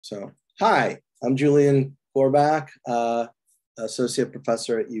So, hi, I'm Julian Gorbach, associate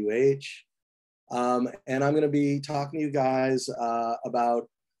professor at UH. And I'm going to be talking to you guys about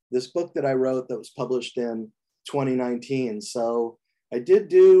this book that I wrote that was published in 2019. So I did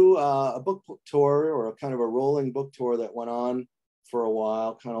do a book tour, or a kind of a rolling book tour that went on for a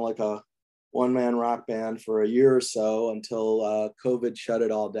while, kind of like a one-man rock band for a year or so until COVID shut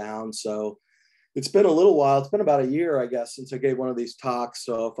it all down. So it's been a little while. It's been about a year, I guess, since I gave one of these talks.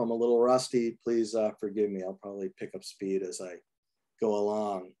 So if I'm a little rusty, please forgive me. I'll probably pick up speed as I go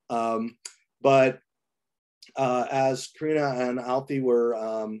along. But as Karina and Alfie were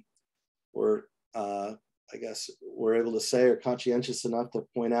I guess, were able to say, or conscientious enough to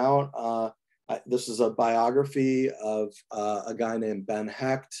point out, this is a biography of a guy named Ben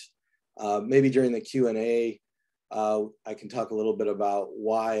Hecht. Maybe during the Q&A, I can talk a little bit about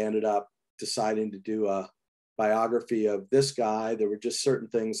why I ended up deciding to do a biography of this guy. There were just certain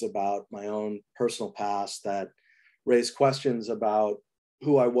things about my own personal past that raised questions about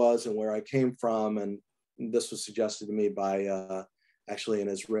who I was and where I came from. And this was suggested to me by actually an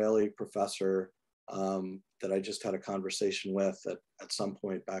Israeli professor that I just had a conversation with at some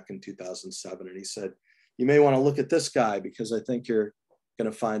point back in 2007. And he said, you may want to look at this guy because I think you're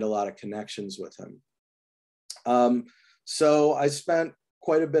going to find a lot of connections with him. So I spent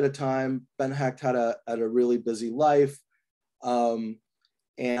quite a bit of time. Ben Hecht had a really busy life.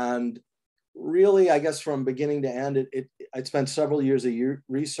 And really, I guess from beginning to end, I spent several years of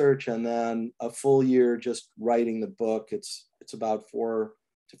research and then a full year just writing the book. It's about 400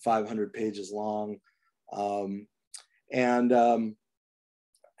 to 500 pages long.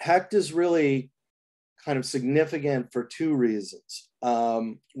 Hecht is really kind of significant for two reasons.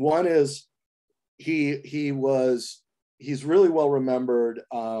 One is he's really well remembered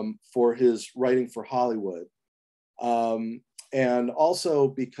for his writing for Hollywood. And also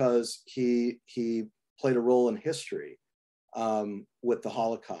because he played a role in history with the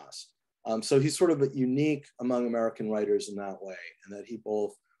Holocaust. So he's sort of unique among American writers in that way, and that he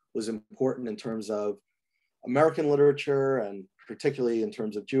both was important in terms of American literature and particularly in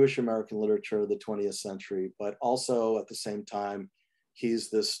terms of Jewish American literature of the 20th century, but also at the same time, he's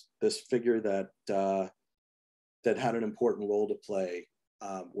this figure that had an important role to play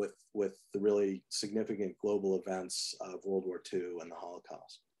with the really significant global events of World War II and the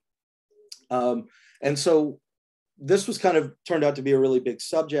Holocaust. And so this was kind of turned out to be a really big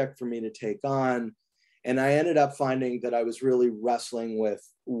subject for me to take on. And I ended up finding that I was really wrestling with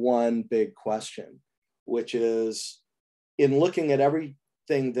one big question, which is in looking at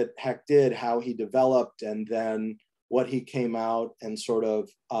everything that Hecht did, how he developed, and then what he came out and sort of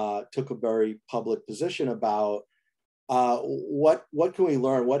took a very public position about, what can we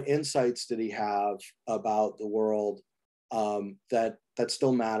learn? What insights did he have about the world that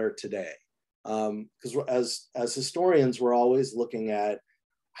still matter today? Because as historians, we're always looking at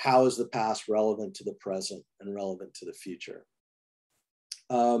how is the past relevant to the present and relevant to the future.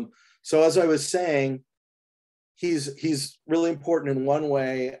 So as I was saying, he's really important in one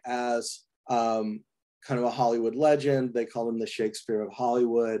way as kind of a Hollywood legend. They call him the Shakespeare of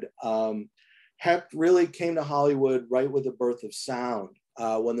Hollywood. Hecht really came to Hollywood right with the birth of sound,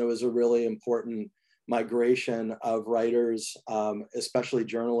 when there was a really important migration of writers, especially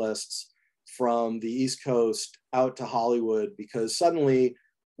journalists, from the East Coast out to Hollywood, because suddenly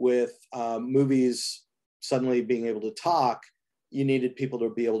with movies suddenly being able to talk, you needed people to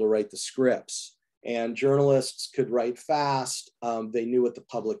be able to write the scripts. And journalists could write fast. They knew what the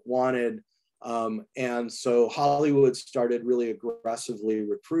public wanted. And so Hollywood started really aggressively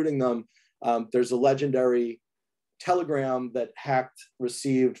recruiting them. There's a legendary telegram that Hecht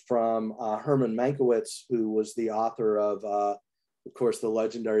received from Herman Mankiewicz, who was the author of course, the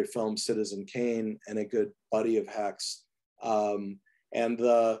legendary film Citizen Kane and a good buddy of Hecht's. And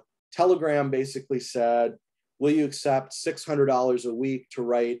the telegram basically said, will you accept $600 a week to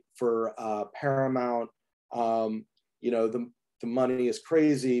write for Paramount? The money is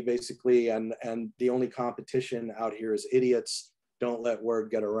crazy, basically, and the only competition out here is idiots. Don't let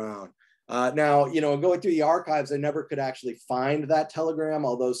word get around. Now, going through the archives, I never could actually find that telegram,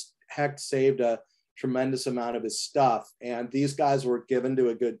 although Hecht saved a tremendous amount of his stuff. And these guys were given to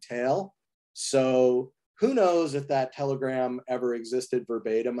a good tale. So who knows if that telegram ever existed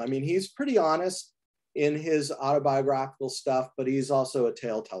verbatim. I mean, he's pretty honest in his autobiographical stuff, but he's also a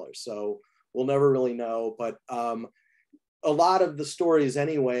tale teller. So we'll never really know. But a lot of the stories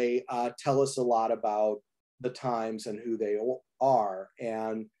anyway tell us a lot about the times and who they are.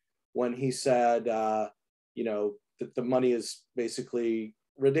 And when he said, that the money is basically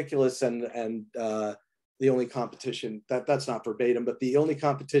ridiculous and the only competition, that's not verbatim, but the only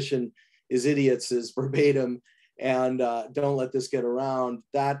competition is idiots is verbatim, and don't let this get around.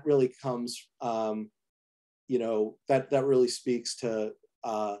 That really comes, you know, that really speaks to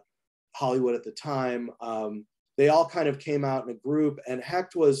Hollywood at the time. They all kind of came out in a group, and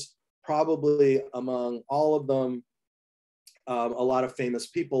Hecht was probably among all of them a lot of famous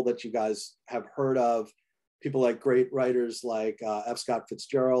people that you guys have heard of, people like great writers like F. Scott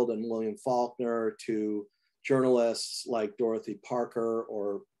Fitzgerald and William Faulkner, to journalists like Dorothy Parker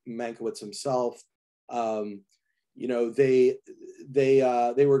or Mankiewicz himself. You know, they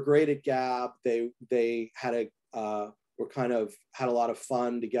were great at Gab. They had were kind of had a lot of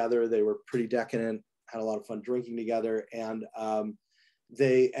fun together. They were pretty decadent, had a lot of fun drinking together, and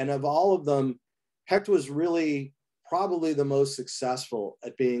of all of them, Hecht was really probably the most successful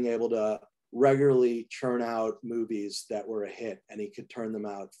at being able to regularly churn out movies that were a hit, and he could turn them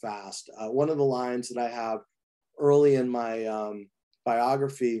out fast. One of the lines that I have early in my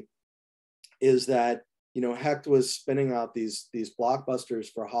biography is that, you know, Hecht was spinning out these blockbusters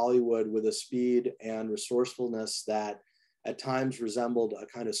for Hollywood with a speed and resourcefulness that at times resembled a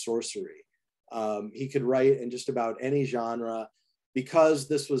kind of sorcery. He could write in just about any genre. Because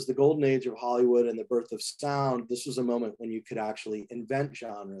this was the golden age of Hollywood and the birth of sound, this was a moment when you could actually invent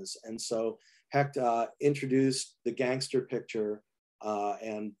genres. And so Hecht introduced the gangster picture,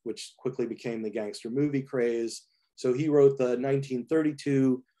 and which quickly became the gangster movie craze. So he wrote the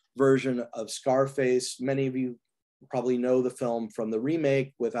 1932 version of Scarface. Many of you probably know the film from the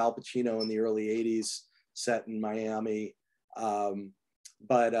remake with Al Pacino in the early 80s, set in Miami.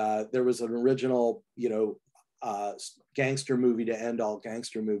 But there was an original, you know, gangster movie to end all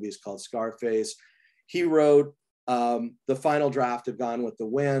gangster movies called Scarface. He wrote the final draft of Gone with the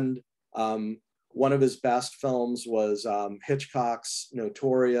Wind. One of his best films was Hitchcock's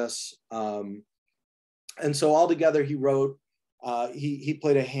Notorious. And so altogether he wrote, he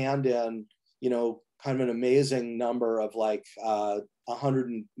played a hand in, you know, kind of an amazing number of like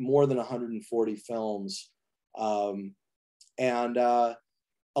more than 140 films.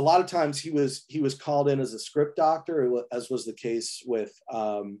 A lot of times he was called in as a script doctor, as was the case with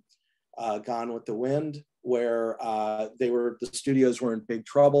Gone with the Wind, where the studios were in big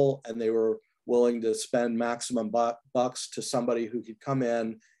trouble and they were willing to spend maximum bucks to somebody who could come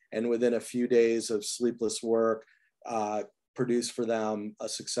in and within a few days of sleepless work produce for them a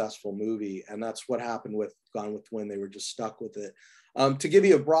successful movie. And that's what happened with Gone with the Wind. They were just stuck with it. To give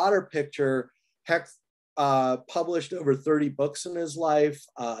you a broader picture, Hecht published over 30 books in his life,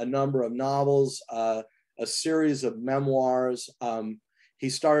 a number of novels, a series of memoirs. He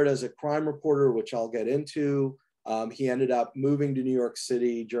started as a crime reporter, which I'll get into. He ended up moving to New York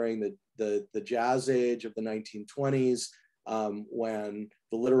City during the jazz age of the 1920s, when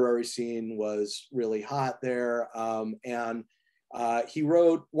the literary scene was really hot there. He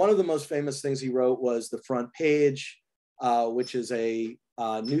wrote, one of the most famous things he wrote was The Front Page, which is a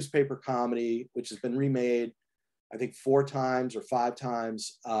newspaper comedy, which has been remade, I think 4 times or 5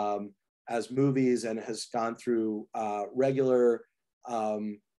 times as movies, and has gone through regular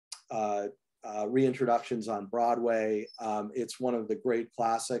reintroductions on Broadway. It's one of the great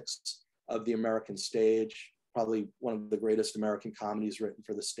classics of the American stage, probably one of the greatest American comedies written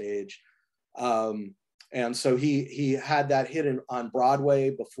for the stage. And so he had that hit on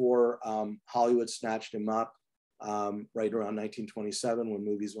Broadway before Hollywood snatched him up. Right around 1927 when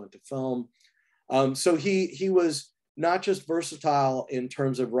movies went to film. So he was not just versatile in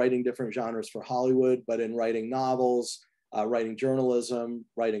terms of writing different genres for Hollywood, but in writing novels, writing journalism,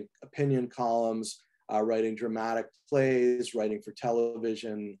 writing opinion columns, writing dramatic plays, writing for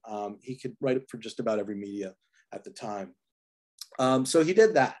television. He could write for just about every media at the time. So he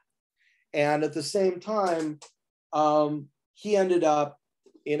did that. And at the same time, he ended up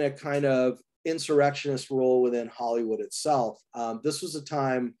in a kind of insurrectionist role within Hollywood itself. This was a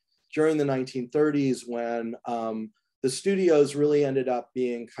time during the 1930s when the studios really ended up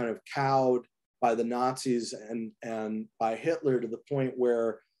being kind of cowed by the Nazis and by Hitler, to the point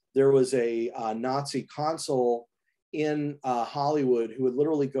where there was a Nazi consul in Hollywood who would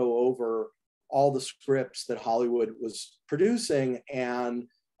literally go over all the scripts that Hollywood was producing and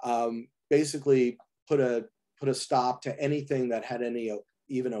basically put a stop to anything that had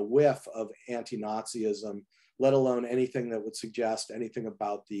even a whiff of anti-Nazism, let alone anything that would suggest anything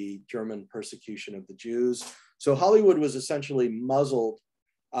about the German persecution of the Jews. So Hollywood was essentially muzzled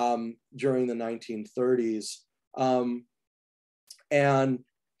during the 1930s. And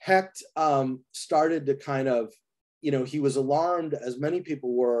Hecht started to kind of, you know, he was alarmed, as many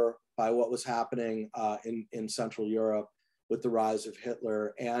people were, by what was happening in Central Europe with the rise of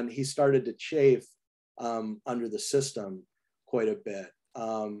Hitler. And he started to chafe under the system quite a bit.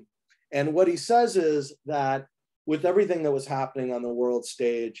 And what he says is that with everything that was happening on the world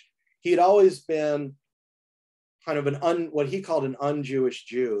stage, he had always been kind of what he called an un-Jewish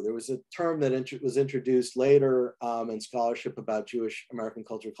Jew. There was a term that was introduced later in scholarship about Jewish American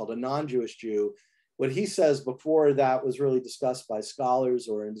culture called a non-Jewish Jew. What he says before that was really discussed by scholars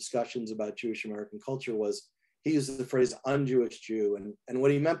or in discussions about Jewish American culture was he uses the phrase un-Jewish Jew. And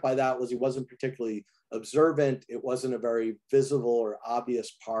what he meant by that was he wasn't particularly observant. It wasn't a very visible or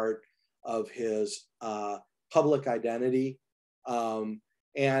obvious part of his public identity.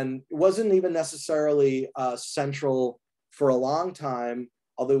 And it wasn't even necessarily central for a long time,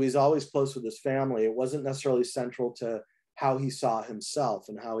 although he's always close with his family. It wasn't necessarily central to how he saw himself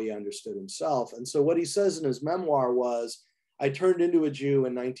and how he understood himself. And so what he says in his memoir was, I turned into a Jew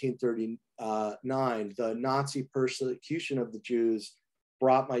in 1939. The Nazi persecution of the Jews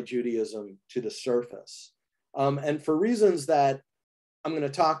brought my Judaism to the surface. And for reasons that I'm going to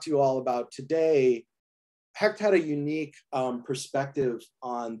talk to you all about today, Hecht had a unique perspective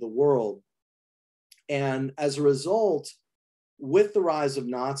on the world. And as a result, with the rise of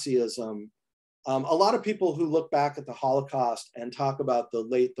Nazism, a lot of people who look back at the Holocaust and talk about the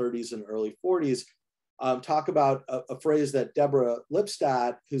late 30s and early 40s talk about a phrase that Deborah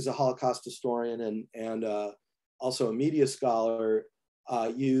Lipstadt, who's a Holocaust historian and also a media scholar,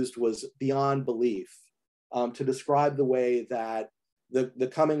 used was beyond belief to describe the way that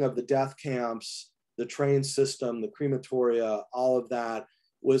the coming of the death camps, the train system, the crematoria, all of that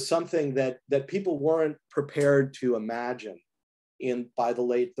was something that people weren't prepared to imagine by the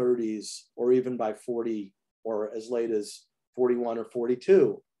late 30s or even by 40 or as late as 41 or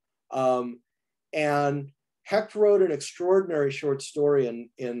 42. And Hecht wrote an extraordinary short story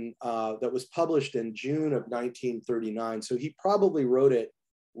that was published in June of 1939. So he probably wrote it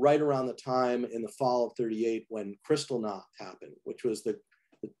right around the time in the fall of 38 when Kristallnacht happened, which was the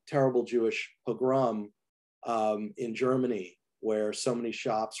terrible Jewish pogrom in Germany, where so many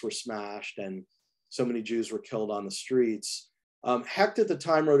shops were smashed and so many Jews were killed on the streets. Hecht at the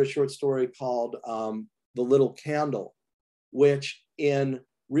time wrote a short story called The Little Candle, which in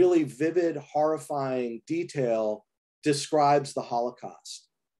really vivid, horrifying detail describes the Holocaust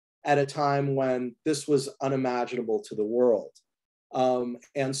at a time when this was unimaginable to the world.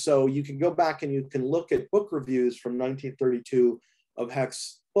 And so you can go back and you can look at book reviews from 1932 of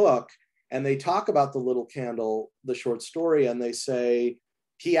Hecht's book, and they talk about The Little Candle, the short story, and they say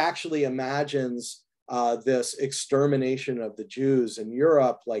he actually imagines this extermination of the Jews in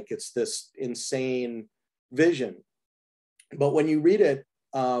Europe like it's this insane vision. But when you read it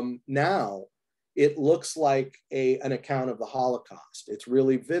now, it looks like an account of the Holocaust. It's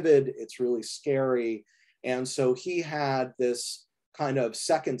really vivid, it's really scary. And so he had this kind of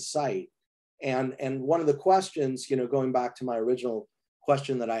second sight. And one of the questions, going back to my original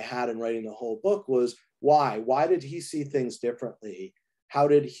question that I had in writing the whole book was why? Why did he see things differently? How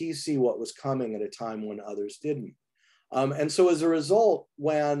did he see what was coming at a time when others didn't? And so as a result,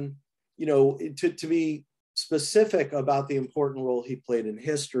 when, to be specific about the important role he played in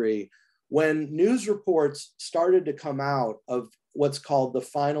history, when news reports started to come out of what's called the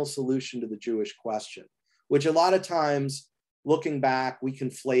final solution to the Jewish question, which a lot of times looking back, we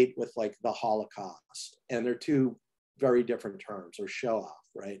conflate with like the Holocaust, and they're two very different terms, or show off,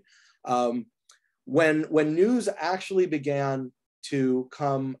 right? When news actually began to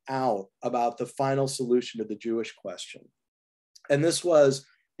come out about the final solution to the Jewish question, and this was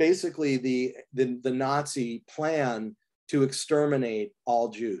basically the Nazi plan to exterminate all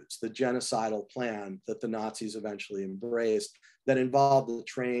Jews, the genocidal plan that the Nazis eventually embraced, that involved the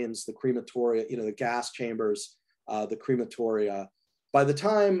trains, the crematoria, the gas chambers, the crematoria. By the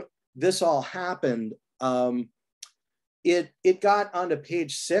time this all happened, it got onto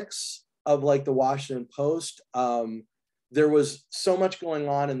page 6 of like the Washington Post. There was so much going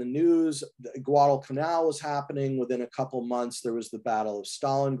on in the news. The Guadalcanal was happening. Within a couple months, there was the Battle of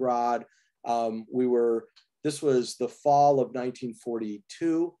Stalingrad. This was the fall of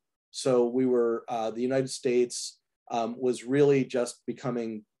 1942. So the United States was really just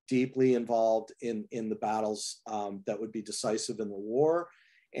becoming deeply involved in the battles that would be decisive in the war.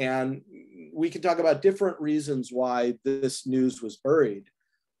 And we can talk about different reasons why this news was buried.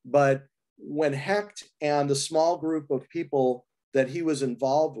 But when Hecht and the small group of people that he was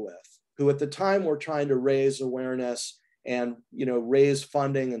involved with, who at the time were trying to raise awareness and raise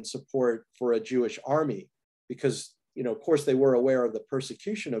funding and support for a Jewish army, because of course they were aware of the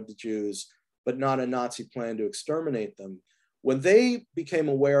persecution of the Jews, but not a Nazi plan to exterminate them. When they became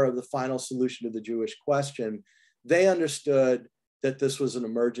aware of the final solution to the Jewish question, they understood that this was an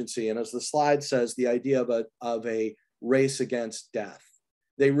emergency. And as the slide says, the idea of a race against death.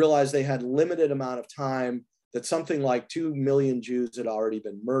 They realized they had limited amount of time, that something like 2 million Jews had already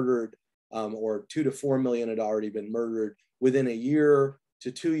been murdered, or 2 to 4 million had already been murdered. Within a year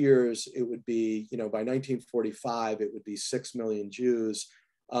to 2 years, it would be, by 1945, it would be 6 million Jews.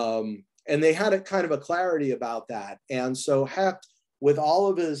 And they had a kind of a clarity about that. And so Hecht, with all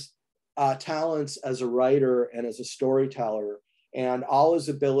of his talents as a writer and as a storyteller, and all his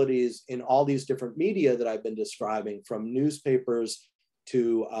abilities in all these different media that I've been describing, from newspapers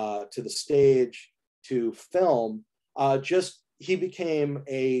to the stage to film, he became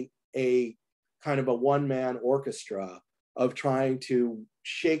a kind of a one-man orchestra of trying to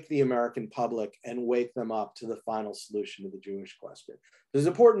shake the American public and wake them up to the final solution to the Jewish question. It's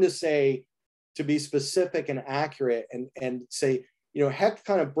important to say, to be specific and accurate, and say, Hecht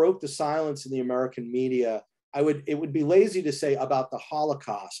kind of broke the silence in the American media. It would be lazy to say about the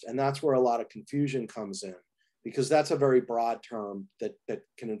Holocaust, and that's where a lot of confusion comes in, because that's a very broad term that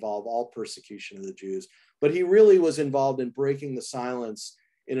can involve all persecution of the Jews. But he really was involved in breaking the silence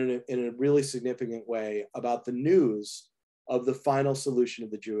in a really significant way about the news of the final solution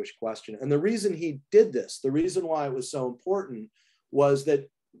of the Jewish question. And the reason he did this, the reason why it was so important, was that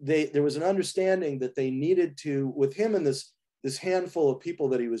there was an understanding that they needed to, with him and this handful of people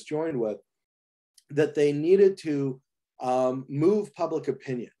that he was joined with, that they needed to move public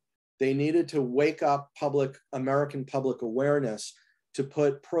opinion. They needed to wake up American public awareness to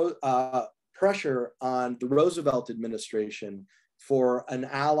put pressure on the Roosevelt administration for an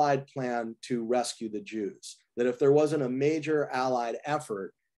Allied plan to rescue the Jews. That if there wasn't a major Allied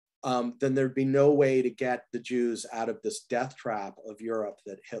effort, then there'd be no way to get the Jews out of this death trap of Europe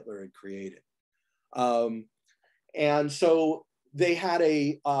that Hitler had created. And so they had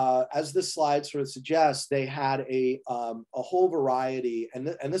as this slide sort of suggests, they had a whole variety,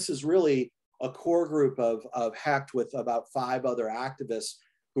 and this is really a core group of Hecht with about 5 other activists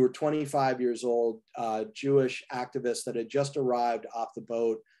who were 25 years old, Jewish activists that had just arrived off the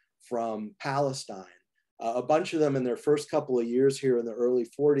boat from Palestine. A bunch of them in their first couple of years here in the early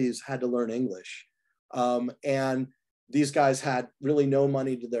 40s had to learn English. And these guys had really no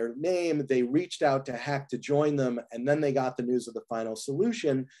money to their name. They reached out to Hecht to join them, and then they got the news of the final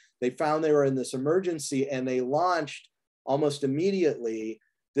solution. They found they were in this emergency, and they launched almost immediately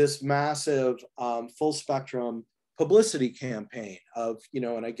this massive full spectrum publicity campaign of,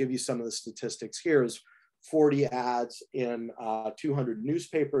 and I give you some of the statistics here, is 40 ads in 200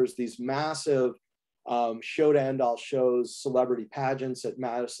 newspapers, these massive show to end all shows, celebrity pageants at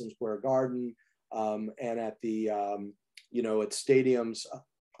Madison Square Garden, and at the, at stadiums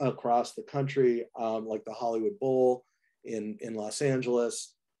across the country, like the Hollywood Bowl in Los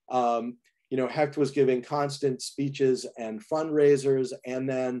Angeles. Hecht was giving constant speeches and fundraisers, and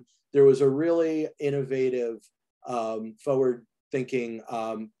then there was a really innovative, forward-thinking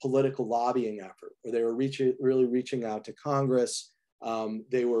political lobbying effort where they were really reaching out to Congress.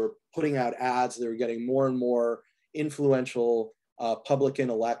 They were putting out ads. They were getting more and more influential public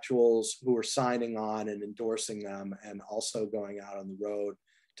intellectuals who were signing on and endorsing them, and also going out on the road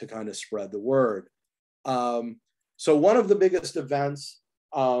to kind of spread the word. So one of the biggest events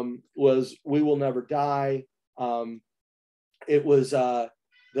was We Will Never Die. It was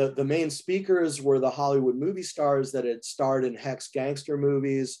the main speakers were the Hollywood movie stars that had starred in Hecht's gangster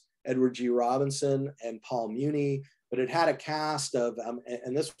movies, Edward G. Robinson and Paul Muni. But it had a cast of,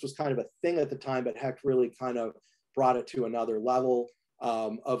 and this was kind of a thing at the time, but Hecht really kind of brought it to another level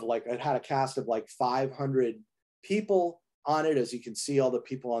it had a cast of like 500 people on it. As you can see, all the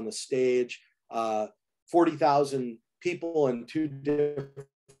people on the stage, 40,000 people in 2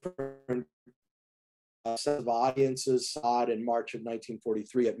 different sets of audiences saw it in March of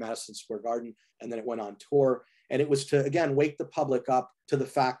 1943 at Madison Square Garden, and then it went on tour. And it was to, again, wake the public up to the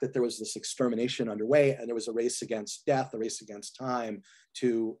fact that there was this extermination underway, and there was a race against death, a race against time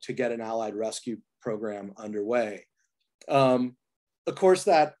to get an Allied rescue program underway. Of course,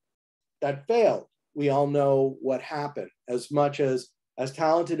 that failed. We all know what happened. As much as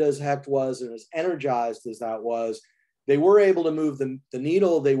talented as Hecht was and as energized as that was, they were able to move the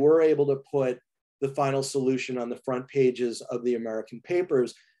needle. They were able to put the final solution on the front pages of the American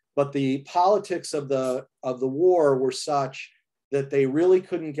papers. But the politics of the war were such that they really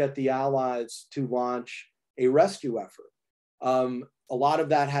couldn't get the Allies to launch a rescue effort. A lot of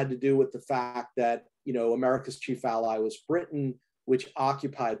that had to do with the fact that America's chief ally was Britain, which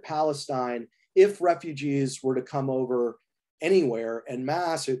occupied Palestine. If refugees were to come over anywhere en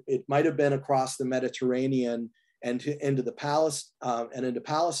masse, it might have been across the Mediterranean and into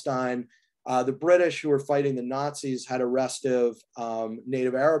Palestine. The British, who were fighting the Nazis, had a restive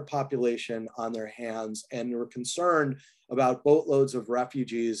native Arab population on their hands, and were concerned about boatloads of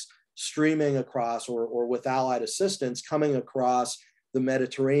refugees streaming across, or with Allied assistance, coming across the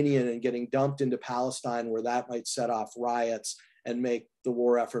Mediterranean and getting dumped into Palestine, where that might set off riots and make the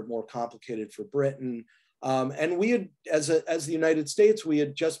war effort more complicated for Britain. And we had, as the United States, we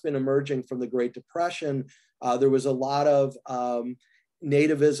had just been emerging from the Great Depression. There was a lot of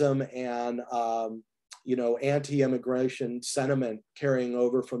nativism and anti-immigration sentiment carrying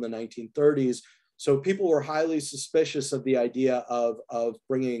over from the 1930s. So people were highly suspicious of the idea of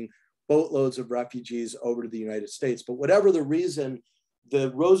bringing boatloads of refugees over to the United States. But whatever the reason,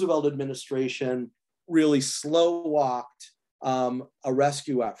 the Roosevelt administration really slow-walked a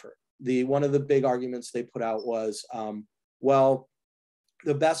rescue effort. One of the big arguments they put out was, well,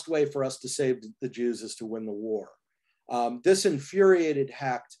 the best way for us to save the Jews is to win the war. This infuriated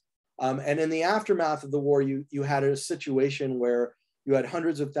Hecht. And in the aftermath of the war, you had a situation where you had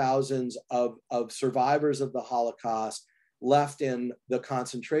hundreds of thousands of survivors of the Holocaust left in the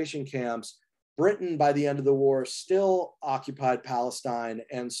concentration camps. Britain, by the end of the war, still occupied Palestine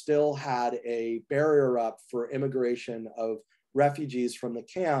and still had a barrier up for immigration of refugees from the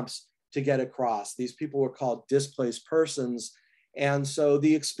camps to get across. These people were called displaced persons. And so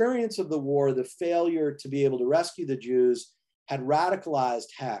the experience of the war, the failure to be able to rescue the Jews, had radicalized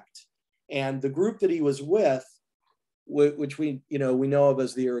Hecht. And the group that he was with, which we know of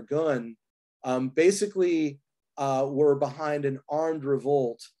as the Irgun, basically were behind an armed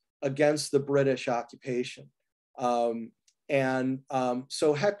revolt against the British occupation. So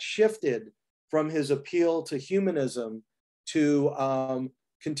Hecht shifted from his appeal to humanism to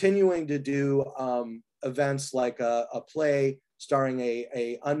continuing to do events like a play starring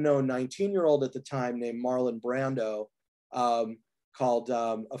a unknown 19-year-old at the time named Marlon Brando, called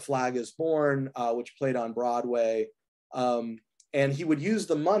A Flag is Born, which played on Broadway. And he would use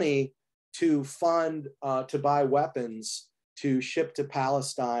the money to fund, to buy weapons to ship to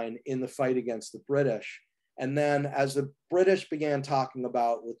Palestine in the fight against the British. And then as the British began talking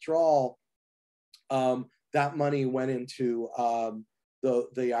about withdrawal, that money went into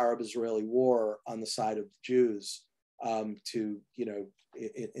the Arab-Israeli war on the side of the Jews in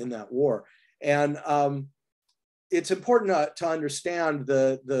that war. And it's important to understand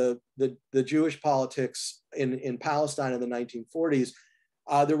the Jewish politics in Palestine in the 1940s.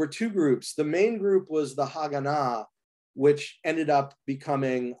 There were two groups. The main group was the Haganah, which ended up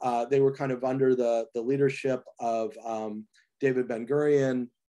becoming, they were kind of under the leadership of David Ben-Gurion,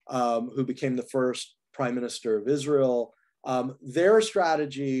 who became the first prime minister of Israel. Their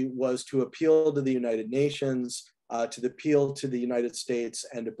strategy was to appeal to the United Nations, to appeal to the United States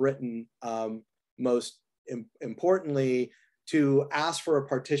and to Britain, most importantly, to ask for a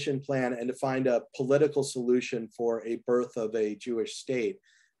partition plan and to find a political solution for a birth of a Jewish state.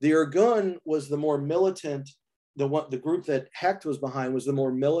 The Irgun was the more militant, the group that Hecht was behind was the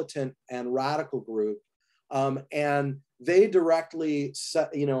more militant and radical group. And they directly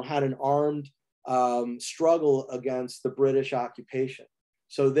had an armed struggle against the British occupation.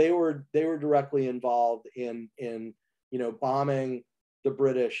 So they were directly involved in bombing the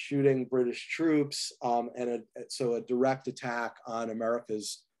British, shooting British troops, and so a direct attack on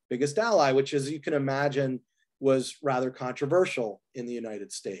America's biggest ally, which, as you can imagine, was rather controversial in the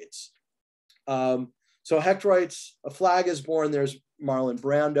United States. So Hecht writes, A Flag is Born. There's Marlon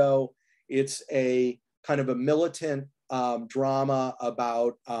Brando. It's a kind of a militant drama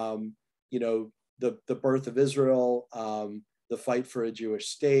about the birth of Israel, the fight for a Jewish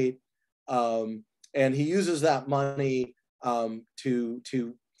state, and he uses that money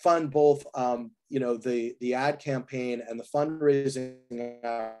to fund both the ad campaign and the fundraising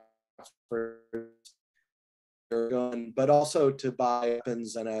efforts, but also to buy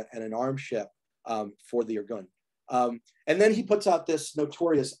weapons and an arms ship for the Irgun. And then he puts out this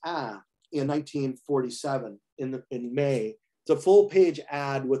notorious ad in 1947 in May. It's a full-page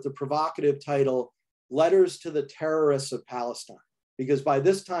ad with the provocative title, Letters to the Terrorists of Palestine, because by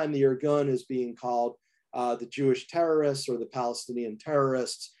this time the Irgun is being called the Jewish terrorists or the Palestinian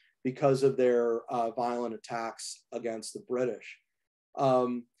terrorists because of their violent attacks against the British.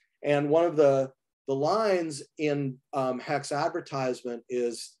 And one of the lines in Hecht's advertisement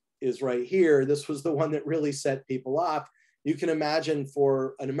is right here. This was the one that really set people off. You can imagine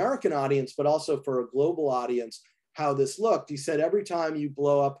for an American audience, but also for a global audience, how this looked. He said, every time you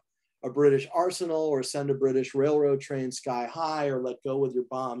blow up a British arsenal or send a British railroad train sky high or let go with your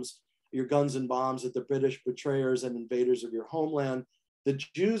bombs, your guns and bombs at the British betrayers and invaders of your homeland, the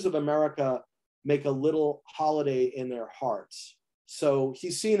Jews of America make a little holiday in their hearts. So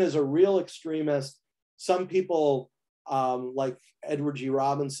he's seen as a real extremist. Some people, like Edward G.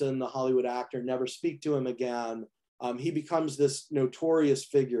 Robinson, the Hollywood actor, never speak to him again. He becomes this notorious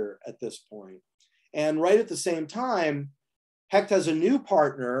figure at this point. And right at the same time, Hecht has a new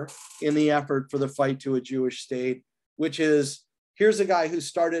partner in the effort for the fight to a Jewish state, which is, here's a guy who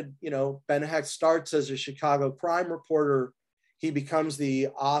started, Ben Hecht starts as a Chicago crime reporter. He becomes the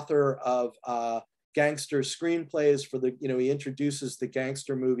author of gangster screenplays for he introduces the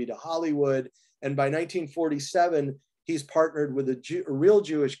gangster movie to Hollywood. And by 1947, he's partnered with a real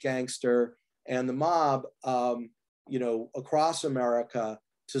Jewish gangster and the mob, across America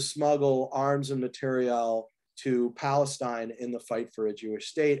to smuggle arms and material to Palestine in the fight for a Jewish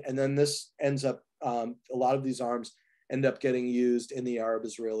state. And then this ends up, a lot of these arms end up getting used in the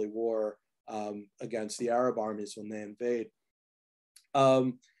Arab-Israeli war against the Arab armies when they invade.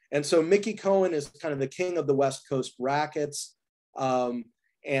 And so Mickey Cohen is kind of the king of the West Coast rackets. And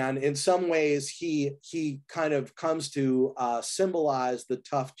in some ways, he kind of comes to symbolize the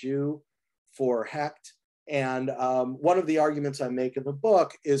tough Jew for Hecht. And one of the arguments I make in the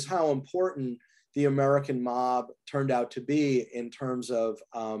book is how important the American mob turned out to be in terms of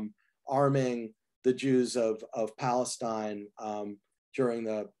arming the Jews of Palestine during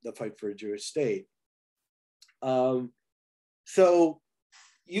the fight for a Jewish state. So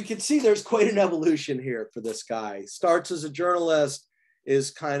you can see there's quite an evolution here for this guy. Starts as a journalist,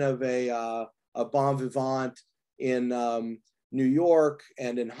 is kind of a bon vivant in New York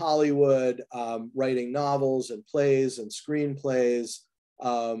and in Hollywood, writing novels and plays and screenplays,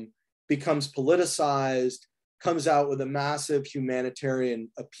 becomes politicized, comes out with a massive humanitarian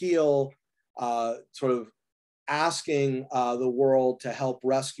appeal, sort of asking the world to help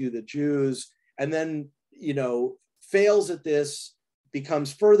rescue the Jews, and then, fails at this,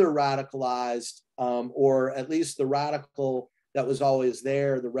 becomes further radicalized, or at least the radical that was always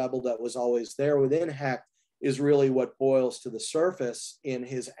there, the rebel that was always there within Hecht, is really what boils to the surface in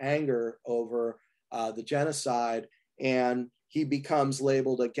his anger over the genocide. And he becomes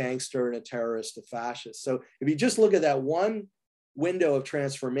labeled a gangster and a terrorist, a fascist. So if you just look at that one window of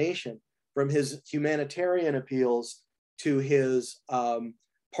transformation from his humanitarian appeals to his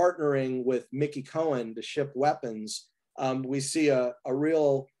partnering with Mickey Cohen to ship weapons, we see a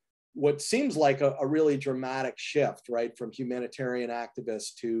real, what seems like a really dramatic shift, right? From humanitarian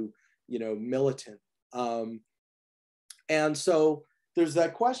activist to, militant. And so there's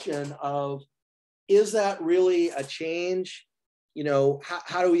that question of, is that really a change?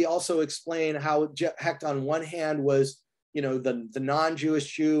 How do we also explain how Hecht on one hand was, the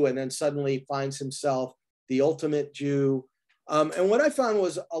non-Jewish Jew, and then suddenly finds himself the ultimate Jew? And what I found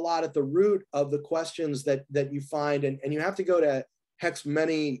was a lot at the root of the questions that you find, and you have to go to Hecht's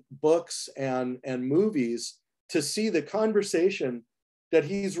many books and movies to see the conversation that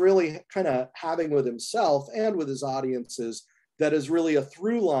he's really kind of having with himself and with his audiences, that is really a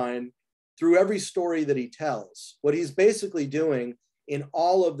through line through every story that he tells. What he's basically doing in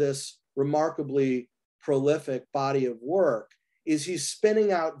all of this remarkably prolific body of work is he's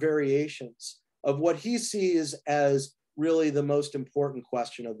spinning out variations of what he sees as really the most important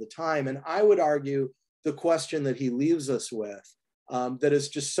question of the time. And I would argue the question that he leaves us with, that is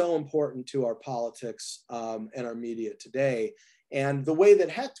just so important to our politics and our media today. And the way that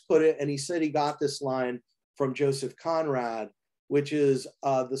Hecht put it, and he said he got this line from Joseph Conrad, which is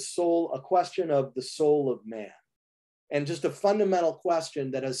a question of the soul of man. And just a fundamental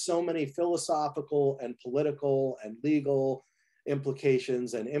question that has so many philosophical and political and legal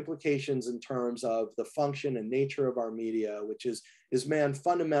implications, and implications in terms of the function and nature of our media, which is man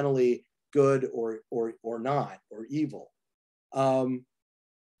fundamentally good or not, or evil?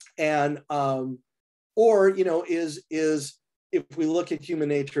 Is if we look at human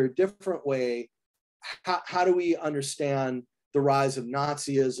nature a different way, how do we understand the rise of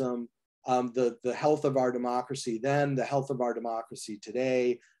Nazism, the health of our democracy then, the health of our democracy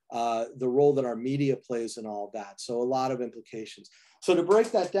today, the role that our media plays in all of that? So a lot of implications. So to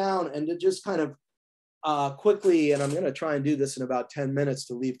break that down and to just kind of quickly, and I'm going to try and do this in about 10 minutes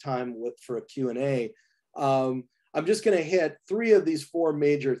to leave time for a Q&A, I'm just going to hit 3 of these 4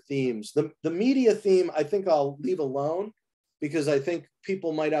 major themes. The media theme, I think I'll leave alone, because I think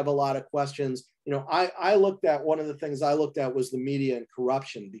people might have a lot of questions. I looked at, one of the things I looked at was the media and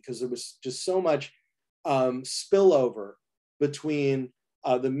corruption, because there was just so much spillover between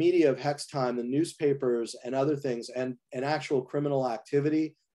the media of Hecht's time, the newspapers and other things, and actual criminal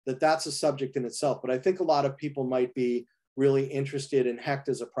activity, that's a subject in itself. But I think a lot of people might be really interested in Hecht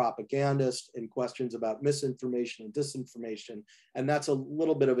as a propagandist, in questions about misinformation and disinformation. And that's a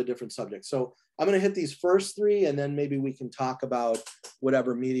little bit of a different subject. So I'm going to hit these first three, and then maybe we can talk about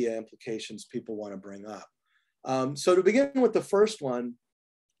whatever media implications people want to bring up. So to begin with the first one,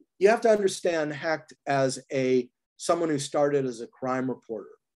 you have to understand Hecht as someone who started as a crime reporter.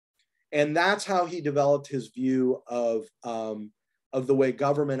 And that's how he developed his view of the way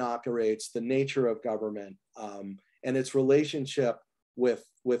government operates, the nature of government, and its relationship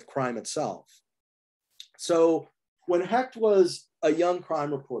with crime itself. So when Hecht was a young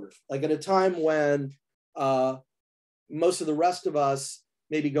crime reporter, like at a time when most of the rest of us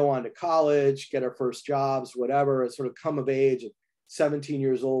maybe go on to college, get our first jobs, whatever, sort of come of age at 17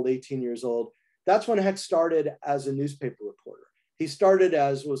 years old, 18 years old, that's when Hecht started as a newspaper reporter. He started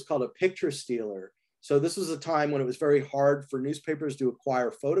as what was called a picture stealer. So this was a time when it was very hard for newspapers to acquire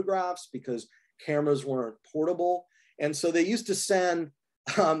photographs because cameras weren't portable. And so they used to send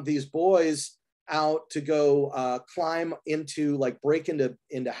these boys out to go climb into, like break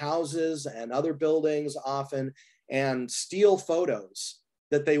into houses and other buildings often, and steal photos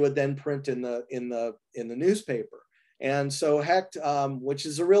that they would then print in the newspaper. And so Hecht, which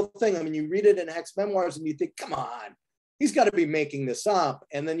is a real thing. I mean, you read it in Hecht's memoirs and you think, come on, he's got to be making this up.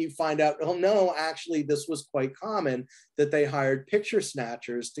 And then you find out, oh no, actually this was quite common, that they hired picture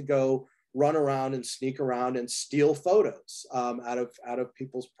snatchers to go run around and sneak around and steal photos out of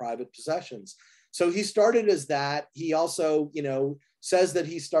people's private possessions. So he started as that. He also, says that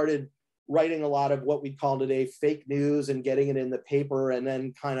he started writing a lot of what we call today fake news and getting it in the paper, and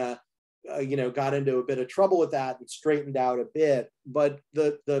then kind of got into a bit of trouble with that and straightened out a bit. But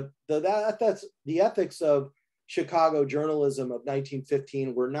that's the ethics of Chicago journalism of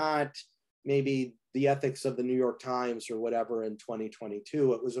 1915 were not maybe the ethics of the New York Times or whatever in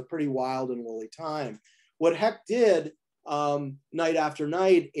 2022. It was a pretty wild and woolly time. What Hecht did night after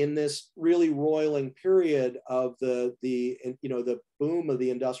night in this really roiling period of the boom of the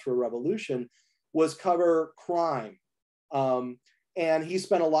Industrial Revolution was cover crime. And he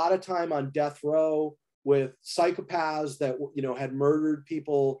spent a lot of time on death row with psychopaths that had murdered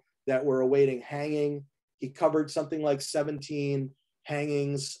people that were awaiting hanging. He covered something like 17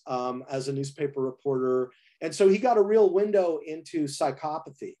 hangings as a newspaper reporter. And so he got a real window into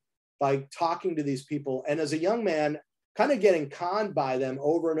psychopathy by talking to these people. And as a young man, kind of getting conned by them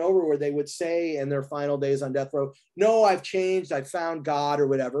over and over, where they would say in their final days on death row, no, I've changed, I found God, or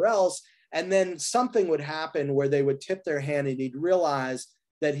whatever else. And then something would happen where they would tip their hand and he'd realize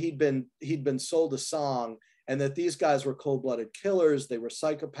that he'd been sold a song, and that these guys were cold-blooded killers. They were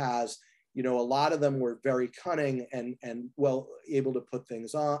psychopaths. A lot of them were very cunning and well able to put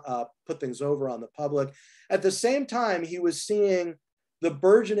things over on the public. At the same time, he was seeing the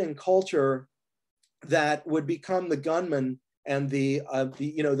burgeoning culture that would become the gunman and the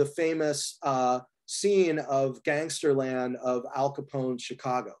famous scene of gangsterland of Al Capone's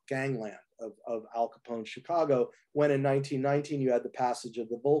Chicago, gangland of Al Capone's Chicago, when in 1919 you had the passage of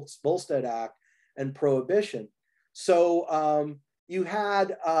the Volstead Act and Prohibition. So you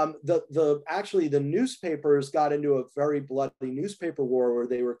had the newspapers got into a very bloody newspaper war where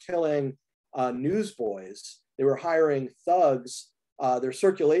they were killing newsboys. They were hiring thugs. Their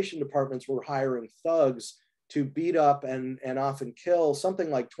circulation departments were hiring thugs to beat up and often kill.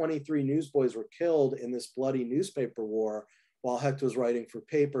 Something like 23 newsboys were killed in this bloody newspaper war while Hecht was writing for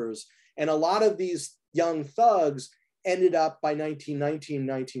papers. And a lot of these young thugs ended up by 1919,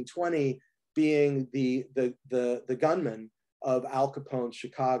 1920 being the gunmen of Al Capone's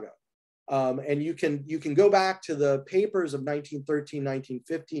Chicago. And you can go back to the papers of 1913,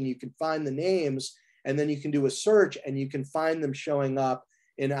 1915, you can find the names, and then you can do a search and you can find them showing up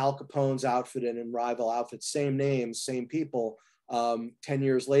in Al Capone's outfit and in rival outfits, same names, same people, 10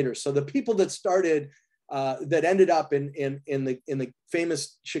 years later. So the people that started, that ended up in the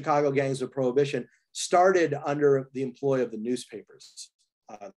famous Chicago gangs of Prohibition started under the employ of the newspapers,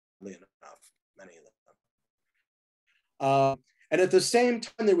 oddly enough, many of them. And at the same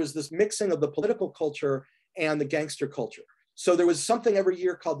time, there was this mixing of the political culture and the gangster culture. So there was something every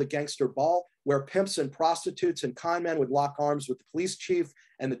year called the Gangster Ball, where pimps and prostitutes and con men would lock arms with the police chief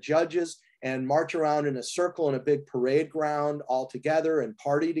and the judges and march around in a circle in a big parade ground all together and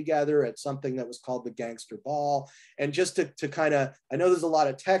party together at something that was called the Gangster Ball. And just to kind of, I know there's a lot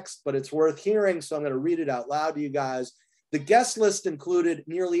of text, but it's worth hearing, so I'm going to read it out loud to you guys. The guest list included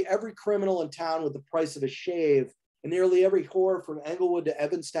nearly every criminal in town with the price of a shave, and nearly every whore from Englewood to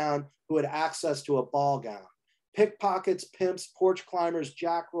Evanstown who had access to a ball gown. Pickpockets, pimps, porch climbers,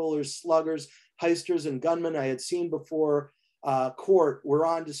 jack rollers, sluggers, heisters, and gunmen I had seen before court were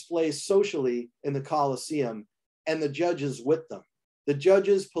on display socially in the Coliseum. and the judges with them. The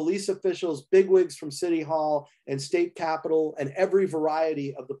judges, police officials, bigwigs from City Hall and state capitol, and every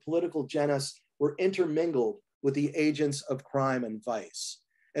variety of the political genus were intermingled with the agents of crime and vice.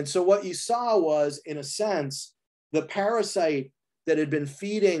 And so what you saw was, in a sense, the parasite that had been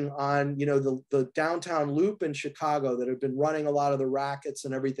feeding on, you know, the downtown loop in Chicago, that had been running a lot of the rackets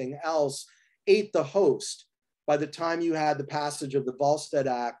and everything else, ate the host by the time you had the passage of the Volstead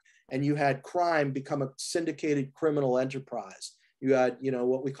Act and you had crime become a syndicated criminal enterprise. You had, you know,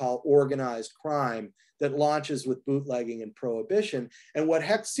 what we call organized crime that launches with bootlegging and prohibition. And what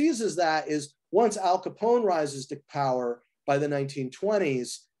Hecht sees as that is, once Al Capone rises to power by the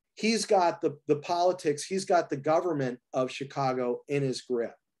 1920s, he's got the politics, he's got the government of Chicago in his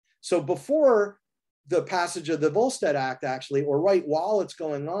grip. So before the passage of the Volstead Act, actually, or right while it's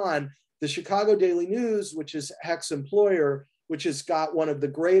going on, the Chicago Daily News, which is Hecht's employer, which has got one of the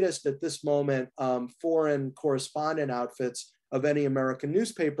greatest at this moment foreign correspondent outfits of any American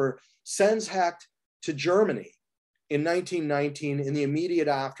newspaper, sends Hecht to Germany in 1919 in the immediate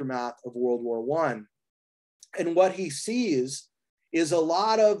aftermath of World War I. And what he sees is a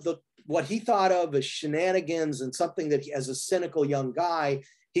lot of what he thought of as shenanigans and something that he, as a cynical young guy,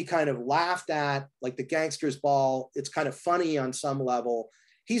 he kind of laughed at, like the gangster's ball. It's kind of funny on some level.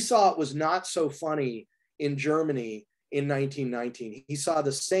 He saw it was not so funny in Germany in 1919. He saw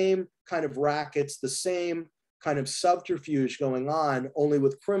the same kind of rackets, the same kind of subterfuge going on, only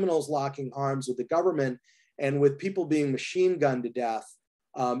with criminals locking arms with the government and with people being machine gunned to death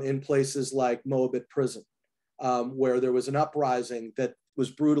in places like Moabit Prison, where there was an uprising that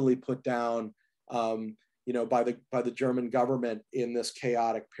was brutally put down, you know, by the German government in this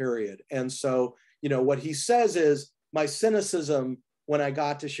chaotic period. And so, you know, what he says is, my cynicism when I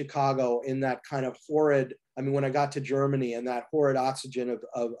got to Chicago in that kind of horrid, I mean, when I got to Germany and that horrid oxygen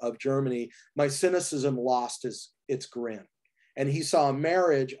of Germany, my cynicism lost its grin. And he saw a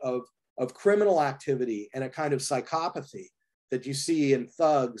marriage of criminal activity and a kind of psychopathy that you see in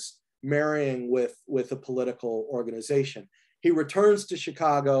thugs marrying with a political organization. He returns to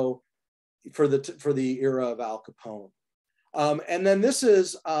Chicago for the era of Al Capone. And then this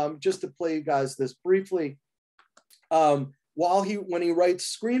is, just to play you guys this briefly, when he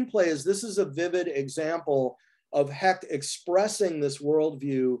writes screenplays, this is a vivid example of Hecht expressing this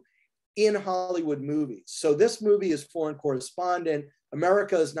worldview in Hollywood movies. So this movie is Foreign Correspondent.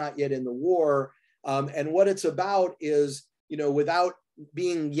 America is not yet in the war. And what it's about is, you know, without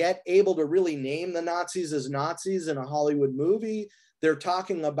being yet able to really name the Nazis as Nazis in a Hollywood movie, they're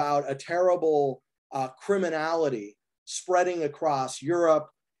talking about a terrible criminality spreading across Europe,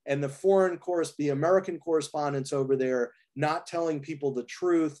 and the American correspondents over there not telling people the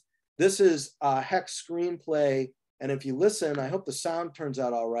truth. This is Hecht's screenplay. And if you listen, I hope the sound turns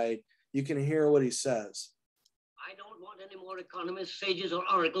out all right, you can hear what he says. I don't want any more economists, sages, or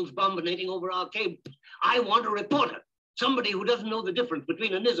oracles bombinating over our cave. I want a reporter, somebody who doesn't know the difference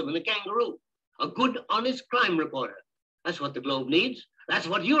between a nism and a kangaroo. A good, honest crime reporter. That's what the globe needs. That's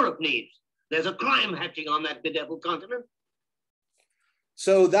what Europe needs. There's a crime hatching on that bedeviled continent.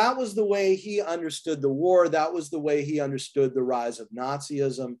 So that was the way he understood the war. That was the way he understood the rise of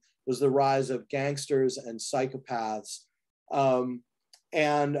Nazism, was the rise of gangsters and psychopaths. You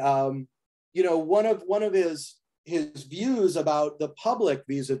know, one of his views about the public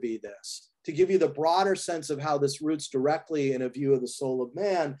vis-a-vis this, to give you the broader sense of how this roots directly in a view of the soul of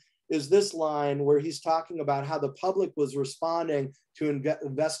man, is this line where he's talking about how the public was responding to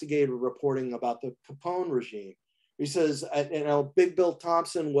investigative reporting about the Capone regime. He says, you know, Big Bill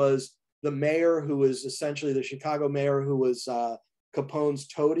Thompson was the mayor who was essentially the Chicago mayor who was Capone's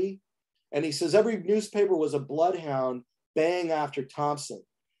toady. And he says, every newspaper was a bloodhound baying after Thompson.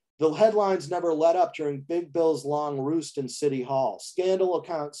 The headlines never let up during Big Bill's long roost in City Hall. Scandal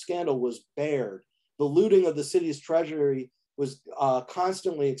was bared. The looting of the city's treasury was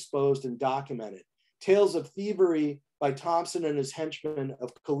constantly exposed and documented. Tales of thievery by Thompson and his henchmen,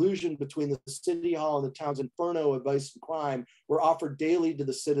 of collusion between the City Hall and the town's inferno of vice and crime, were offered daily to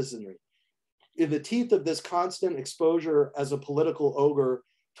the citizenry. In the teeth of this constant exposure as a political ogre,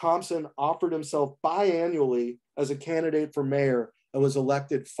 Thompson offered himself biannually as a candidate for mayor and was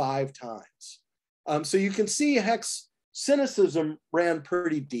elected 5 times. So you can see Hecht's cynicism ran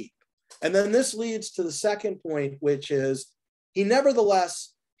pretty deep. And then this leads to the second point, which is he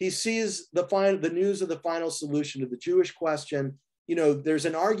sees the news of the final solution to the Jewish question. You know, there's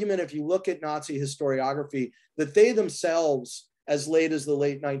an argument, if you look at Nazi historiography, that they themselves, as late as the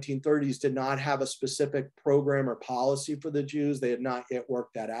late 1930s, did not have a specific program or policy for the Jews. They had not yet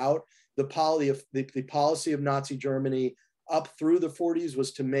worked that out. The policy of Nazi Germany up through the 40s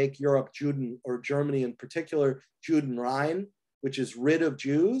was to make Europe Juden, or Germany in particular, Judenrein, which is rid of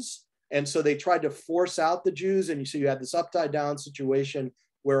Jews. And so they tried to force out the Jews. And so you had this upside down situation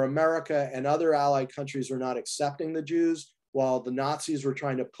where America and other allied countries were not accepting the Jews while the Nazis were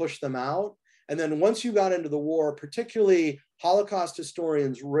trying to push them out. And then once you got into the war, particularly Holocaust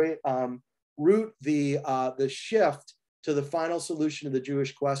historians root the shift to the final solution of the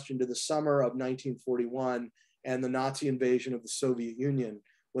Jewish question to the summer of 1941 and the Nazi invasion of the Soviet Union,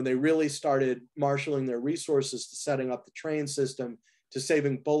 when they really started marshaling their resources to setting up the train system, to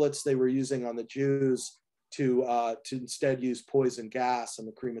saving bullets they were using on the Jews, to instead use poison gas in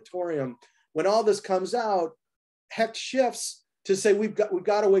the crematorium. When all this comes out, Hecht shifts to say, we've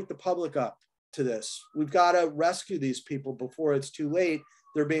got to wake the public up to this. We've got to rescue these people before it's too late.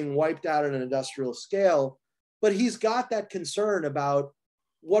 They're being wiped out on an industrial scale. But he's got that concern about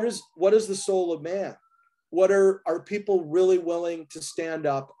what is the soul of man? Are people really willing to stand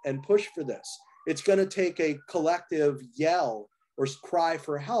up and push for this? It's going to take a collective yell or cry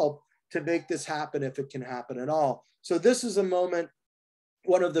for help to make this happen, if it can happen at all. So this is a moment,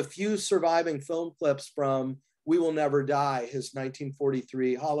 one of the few surviving film clips from We Will Never Die, his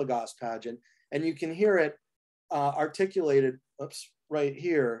 1943 Holocaust pageant. And you can hear it articulated, right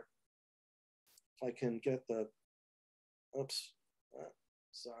here. If I can get the,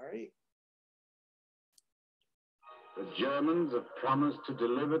 sorry. The Germans have promised to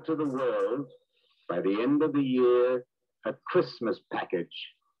deliver to the world by the end of the year a Christmas package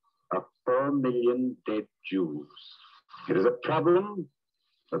of 4 million dead Jews. It is a problem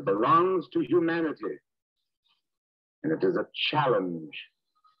that belongs to humanity, and it is a challenge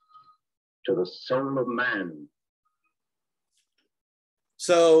to the soul of man.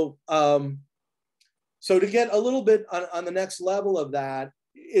 So, so to get a little bit on the next level of that,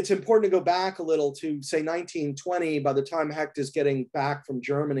 it's important to go back a little to, say, 1920, by the time Hecht is getting back from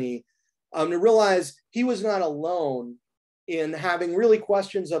Germany, to realize he was not alone in having really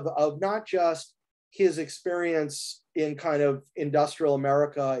questions of not just his experience in kind of industrial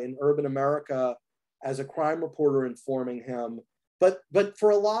America, in urban America as a crime reporter informing him, but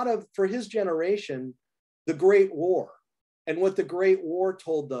for his generation, the Great War and what the Great War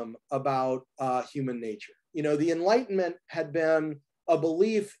told them about human nature. You know, the Enlightenment had been a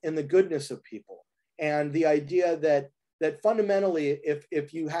belief in the goodness of people, and the idea that fundamentally,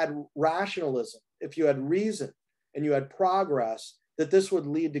 if you had rationalism, if you had reason, and you had progress, that this would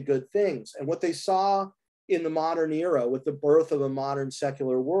lead to good things. And what they saw in the modern era with the birth of a modern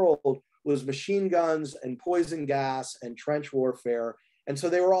secular world was machine guns and poison gas and trench warfare. And so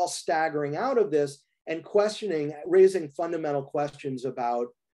they were all staggering out of this and raising fundamental questions about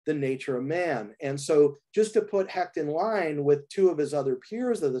the nature of man. And so just to put Hecht in line with two of his other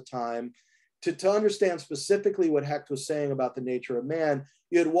peers at the time, to understand specifically what Hecht was saying about the nature of man,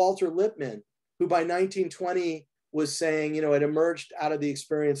 you had Walter Lippmann, who by 1920 was saying, you know, it emerged out of the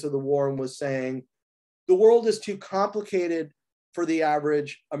experience of the war and was saying, the world is too complicated for the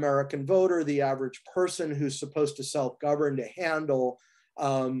average American voter, the average person who's supposed to self-govern to handle.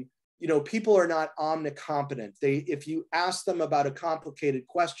 You know, people are not omnicompetent. If you ask them about a complicated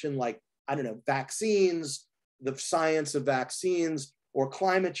question like, I don't know, vaccines, the science of vaccines, or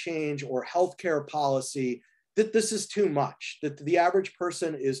climate change, or healthcare policy, that this is too much, that the average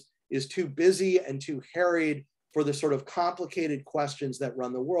person is too busy and too harried for the sort of complicated questions that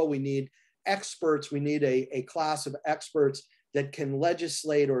run the world. We need experts. We need a class of experts that can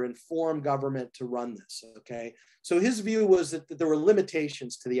legislate or inform government to run this, okay? So his view was that there were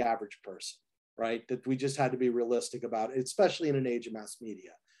limitations to the average person, right? That we just had to be realistic about it, especially in an age of mass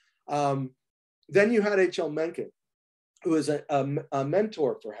media. Then you had H.L. Mencken, who was a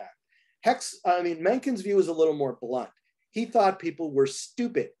mentor for Hecht. Mencken's view was a little more blunt. He thought people were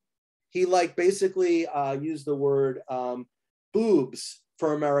stupid. He basically used the word boobs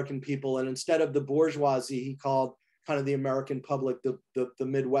for American people. And instead of the bourgeoisie, he called kind of the American public, the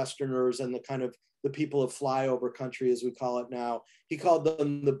Midwesterners and the kind of the people of flyover country, as we call it now, he called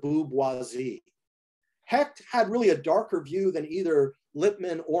them the bourgeoisie. Hecht had really a darker view than either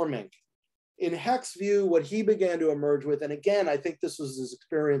Lippmann or Mencken. In Hecht's view, what he began to emerge with, and again, I think this was his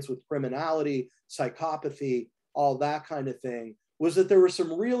experience with criminality, psychopathy, all that kind of thing, was that there were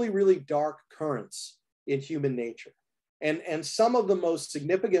some really, really dark currents in human nature. And some of the most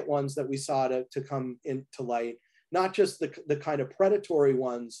significant ones that we saw to come into light, not just the kind of predatory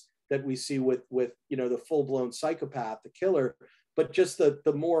ones that we see with you know, the full-blown psychopath, the killer, but just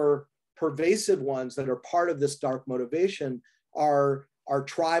the more pervasive ones that are part of this dark motivation are our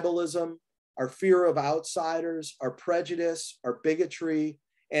tribalism, our fear of outsiders, our prejudice, our bigotry.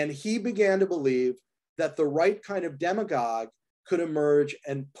 And he began to believe that the right kind of demagogue could emerge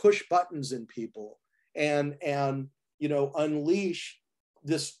and push buttons in people and unleash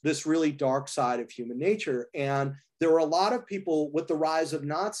this really dark side of human nature. And there were a lot of people with the rise of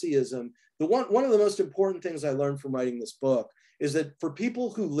Nazism. One of the most important things I learned from writing this book is that for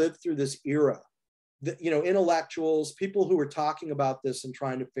people who lived through this era, intellectuals, people who were talking about this and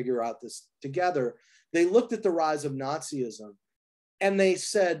trying to figure out this together, they looked at the rise of Nazism and they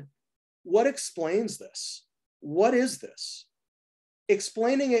said, what explains this? What is this?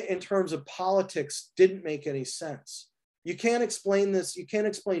 Explaining it in terms of politics didn't make any sense. You can't explain this. You can't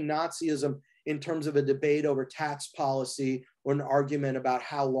explain Nazism in terms of a debate over tax policy or an argument about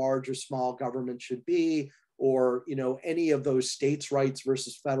how large or small government should be, or any of those states' rights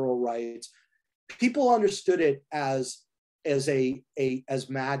versus federal rights. People understood it as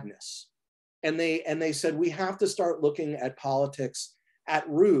madness, and they said we have to start looking at politics at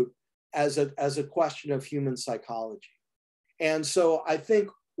root as a question of human psychology. And so I think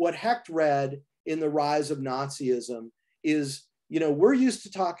what Hecht read in the rise of Nazism is, we're used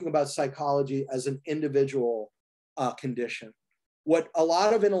to talking about psychology as an individual condition. What a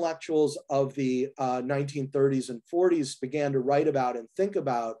lot of intellectuals of the 1930s and 40s began to write about and think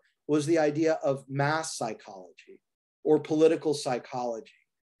about was the idea of mass psychology or political psychology.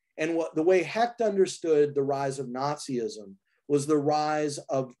 And the way Hecht understood the rise of Nazism was the rise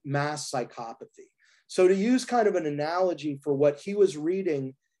of mass psychopathy. So to use kind of an analogy for what he was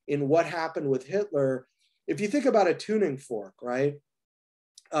reading in What Happened with Hitler, if you think about a tuning fork, right?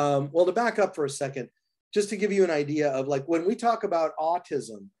 Well, to back up for a second, just to give you an idea of like, when we talk about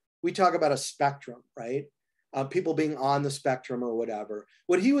autism, we talk about a spectrum, right? People being on the spectrum or whatever.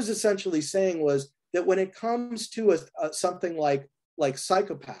 What he was essentially saying was that when it comes to something like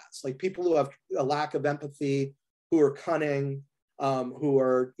psychopaths, like people who have a lack of empathy, who are cunning, who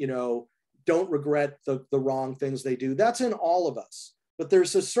are, don't regret the wrong things they do, that's in all of us. But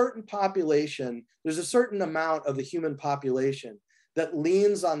there's a certain population, there's a certain amount of the human population that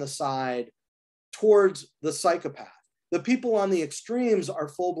leans on the side towards the psychopath. The people on the extremes are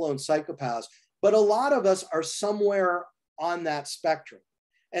full-blown psychopaths, but a lot of us are somewhere on that spectrum.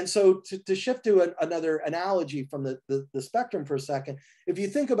 And so to shift to another analogy from the spectrum for a second, if you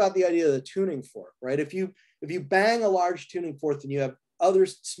think about the idea of the tuning fork, right? If you bang a large tuning fork and you have other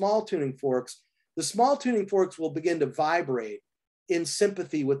small tuning forks, the small tuning forks will begin to vibrate in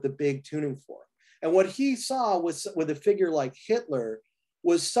sympathy with the big tuning fork. And what he saw with a figure like Hitler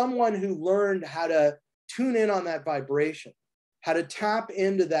was someone who learned how to tune in on that vibration, how to tap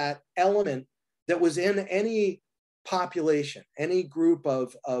into that element that was in any population, any group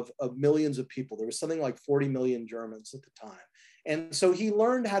of millions of people. There was something like 40 million Germans at the time. And so he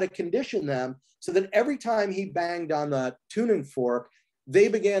learned how to condition them so that every time he banged on the tuning fork, they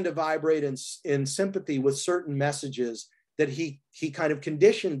began to vibrate in sympathy with certain messages that he kind of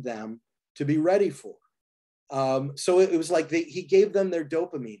conditioned them to be ready for. So it was like he gave them their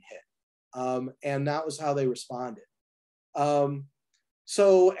dopamine hit, and that was how they responded.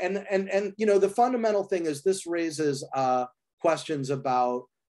 So the fundamental thing is this raises questions about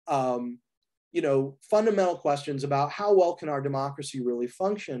fundamental questions about how well can our democracy really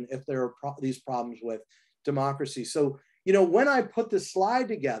function if there are these problems with democracy. So when I put this slide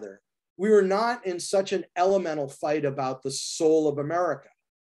together, we were not in such an elemental fight about the soul of America,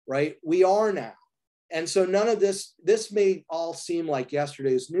 right? We are now. And so none of this may all seem like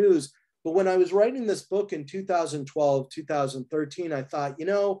yesterday's news, but when I was writing this book in 2012, 2013, I thought,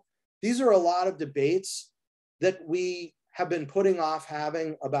 these are a lot of debates that we have been putting off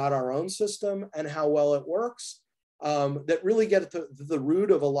having about our own system and how well it works, that really get to the root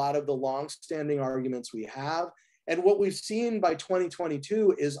of a lot of the longstanding arguments we have. And what we've seen by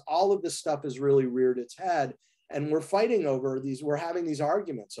 2022 is all of this stuff has really reared its head. And we're fighting over we're having these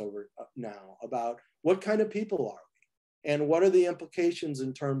arguments over now about what kind of people are we and what are the implications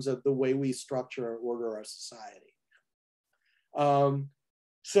in terms of the way we structure and order our society.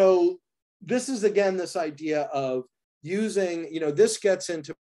 So this is, again, this idea of using, this gets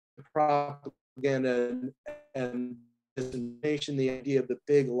into propaganda and disinformation, the idea of the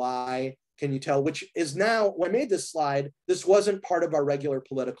big lie. Can you tell, which is now, when I made this slide, this wasn't part of our regular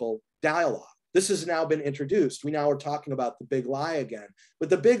political dialogue. This has now been introduced. We now are talking about the big lie again. But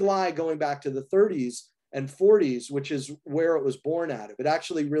the big lie going back to the 30s and 40s, which is where it was born out of, it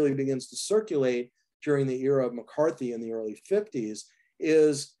actually really begins to circulate during the era of McCarthy in the early 50s,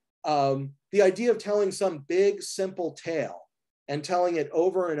 is the idea of telling some big, simple tale and telling it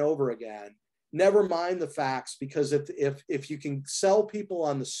over and over again, never mind the facts, because if you can sell people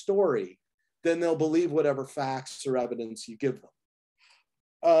on the story, then they'll believe whatever facts or evidence you give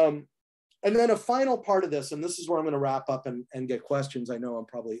them. And then a final part of this, and this is where I'm going to wrap up and get questions. I know I'm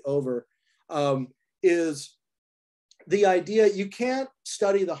probably over, is the idea you can't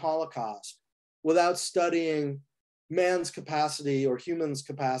study the Holocaust without studying man's capacity or humans'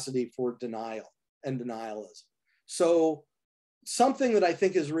 capacity for denial and denialism. So something that I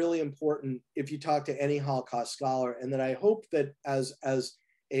think is really important if you talk to any Holocaust scholar, and that I hope that as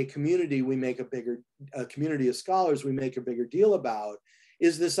a community we make a community of scholars we make a bigger deal about,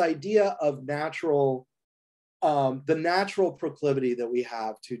 is this idea of the natural proclivity that we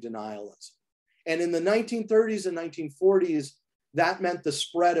have to denialism. And in the 1930s and 1940s, that meant the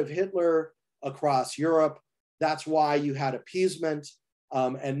spread of Hitler across Europe. That's why you had appeasement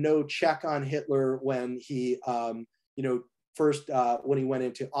and no check on Hitler when he, first when he went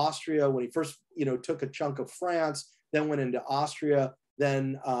into Austria, when he first, took a chunk of France, then went into Austria,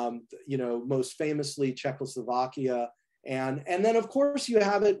 then, most famously Czechoslovakia. And then, of course, you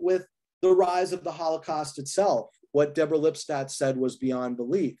have it with the rise of the Holocaust itself. What Deborah Lipstadt said was beyond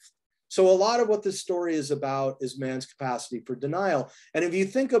belief. So a lot of what this story is about is man's capacity for denial. And if you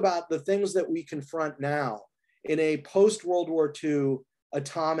think about the things that we confront now in a post-World War II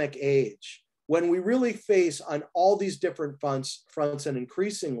atomic age, when we really face on all these different fronts and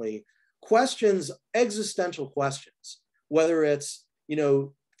increasingly questions, existential questions, whether it's,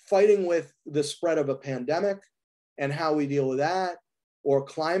 fighting with the spread of a pandemic and how we deal with that, or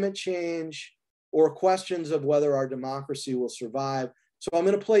climate change, or questions of whether our democracy will survive. So I'm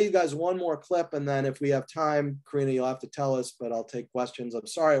going to play you guys one more clip, and then if we have time, Karina, you'll have to tell us, but I'll take questions. I'm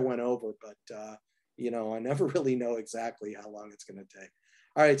sorry I went over, but I never really know exactly how long it's going to take.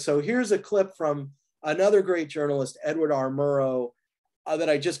 All right, so here's a clip from another great journalist, Edward R. Murrow, that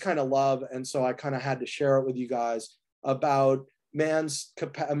I just kind of love, and so I kind of had to share it with you guys about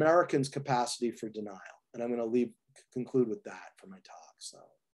Americans' capacity for denial. And I'm going to conclude with that for my talk. So.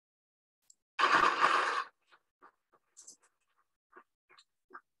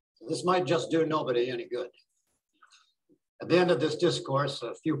 This might just do nobody any good. At the end of this discourse,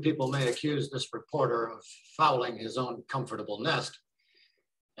 a few people may accuse this reporter of fouling his own comfortable nest,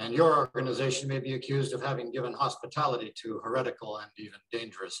 and your organization may be accused of having given hospitality to heretical and even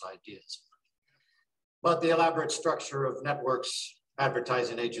dangerous ideas. But the elaborate structure of networks,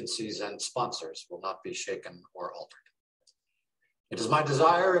 advertising agencies, and sponsors will not be shaken or altered. It is my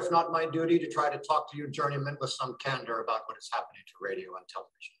desire, if not my duty, to try to talk to you journeymen with some candor about what is happening to radio and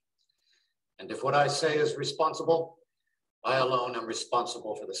television. And if what I say is responsible, I alone am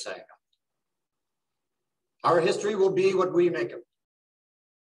responsible for the saying of it. Our history will be what we make of it.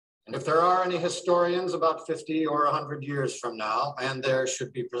 And if there are any historians about 50 or 100 years from now, and there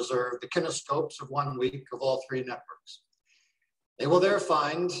should be preserved the kinescopes of 1 week of all three networks, they will there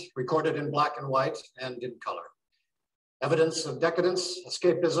find, recorded in black and white and in color, evidence of decadence,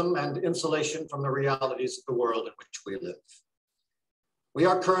 escapism, and insulation from the realities of the world in which we live. We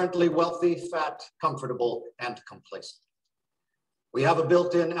are currently wealthy, fat, comfortable, and complacent. We have a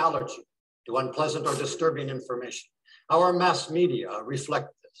built-in allergy to unpleasant or disturbing information. Our mass media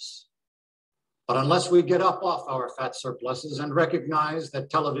reflect this. But unless we get up off our fat surpluses and recognize that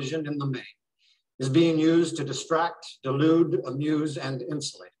television in the main is being used to distract, delude, amuse, and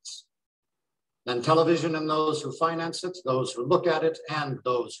insulate us, then television and those who finance it, those who look at it, and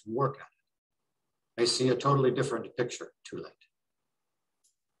those who work at it may see a totally different picture too late.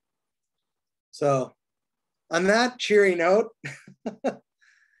 So on that cheery note, and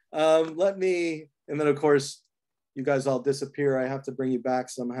then of course, you guys all disappear. I have to bring you back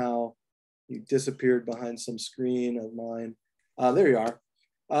somehow. You disappeared behind some screen of mine. There you are.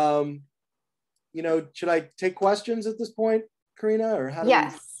 Should I take questions at this point, Karina, or how?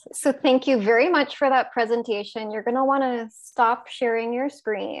 Yes. So thank you very much for that presentation. You're going to want to stop sharing your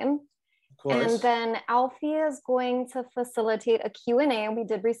screen. Of course. And then Alfie is going to facilitate a Q&A. We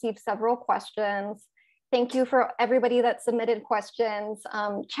did receive several questions. Thank you for everybody that submitted questions.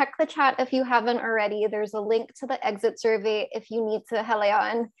 Check the chat if you haven't already. There's a link to the exit survey if you need to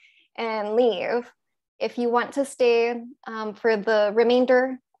helion and leave. If you want to stay for the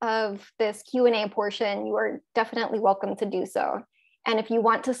remainder of this Q&A portion, you are definitely welcome to do so. And if you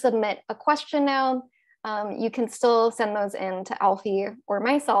want to submit a question now, you can still send those in to Alfie or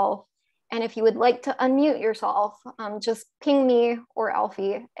myself. And if you would like to unmute yourself, just ping me or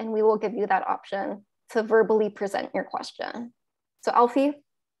Alfie, and we will give you that option to verbally present your question. So Alfie?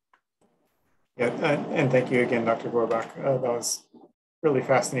 Yeah, and thank you again, Dr. Gorbach. That was really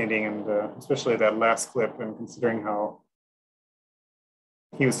fascinating, and especially that last clip, and considering how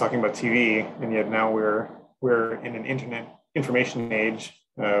he was talking about TV, and yet now we're in an internet information age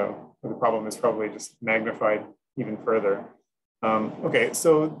where the problem is probably just magnified even further. Okay,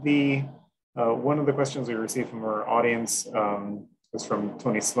 so the One of the questions we received from our audience was from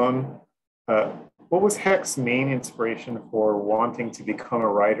Tony Sloan. What was Hecht's main inspiration for wanting to become a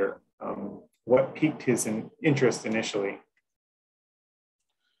writer? What piqued his interest initially?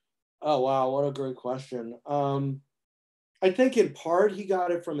 Oh, wow, what a great question. I think in part he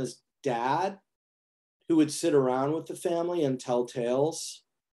got it from his dad, who would sit around with the family and tell tales.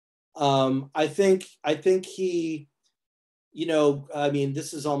 I think he, I mean,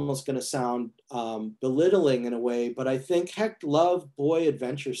 this is almost going to sound belittling in a way, but I think Hecht loved boy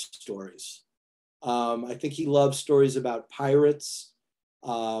adventure stories. I think he loved stories about pirates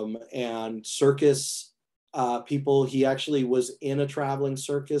and circus people. He actually was in a traveling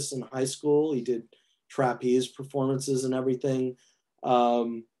circus in high school. He did trapeze performances and everything.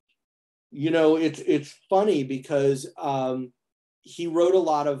 It's funny because he wrote a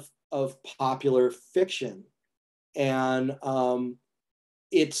lot of popular fiction, and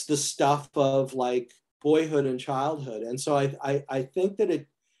it's the stuff of like boyhood and childhood. And so I think that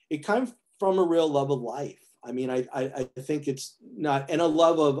it kind of from a real love of life. I mean, I think it's not, and a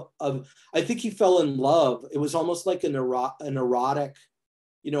love of I think he fell in love. It was almost like an erotic,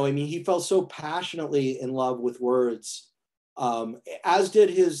 I mean, he fell so passionately in love with words, as did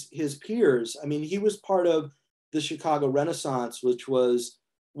his peers. I mean, he was part of the Chicago Renaissance, which was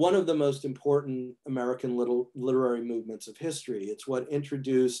one of the most important American literary movements of history. It's what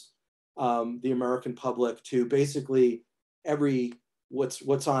introduced the American public to basically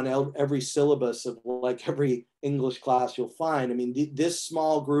what's on every syllabus of like every English class you'll find. I mean, this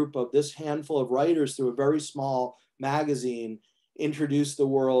small group of this handful of writers through a very small magazine introduced the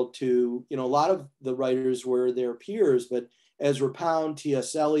world to, a lot of the writers were their peers, but Ezra Pound,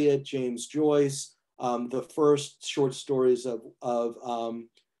 T.S. Eliot, James Joyce, the first short stories of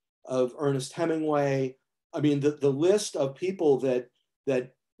Ernest Hemingway. I mean, the list of people that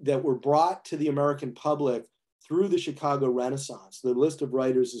were brought to the American public through the Chicago Renaissance, the list of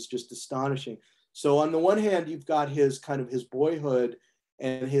writers is just astonishing. So on the one hand, you've got his boyhood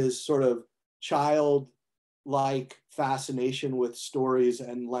and his sort of childlike fascination with stories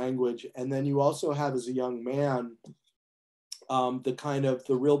and language. And then you also have, as a young man,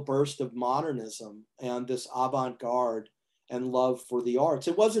 the real burst of modernism and this avant-garde and love for the arts.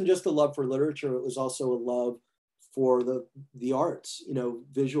 It wasn't just a love for literature, it was also a love for the arts,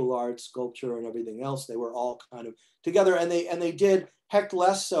 visual arts, sculpture, and everything else. They were all kind of together, and they did, Hecht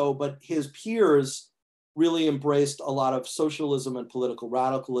less so, but his peers really embraced a lot of socialism and political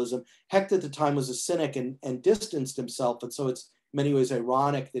radicalism. Hecht at the time was a cynic and distanced himself, and so it's in many ways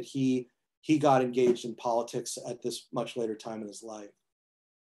ironic that he got engaged in politics at this much later time in his life.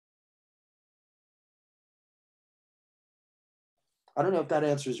 I don't know if that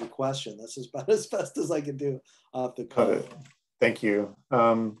answers your question. That's about as best as I can do off the cuff. Thank you.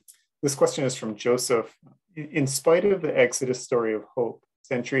 This question is from Joseph. In spite of the Exodus story of hope,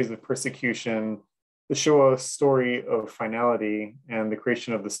 centuries of persecution, the Shoah story of finality, and the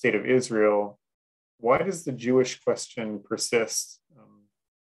creation of the state of Israel, why does the Jewish question persist?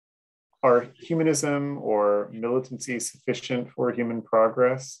 Are humanism or militancy sufficient for human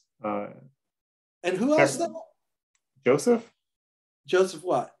progress? And who asked that? Joseph? Joseph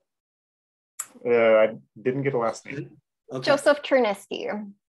what? I didn't get a last name. Okay. Joseph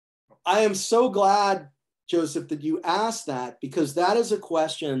Chernisky. I am so glad, Joseph, that you asked that, because that is a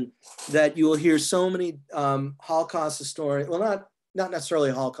question that you will hear so many Holocaust historians, well, not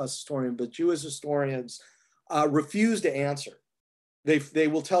necessarily Holocaust historians, but Jewish historians refuse to answer. They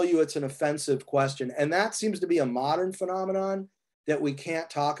will tell you it's an offensive question. And that seems to be a modern phenomenon, that we can't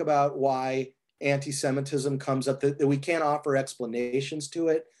talk about why anti-Semitism comes up, that we can't offer explanations to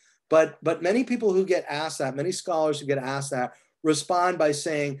it. But many people who get asked that, many scholars who get asked that, respond by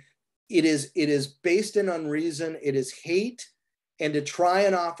saying it is based in unreason, it is hate, and to try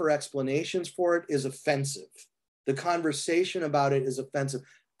and offer explanations for it is offensive. The conversation about it is offensive.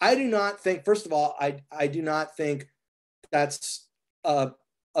 I do not think, first of all, I do not think that's an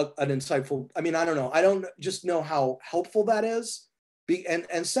insightful, I mean, I don't know. I don't just know how helpful that is.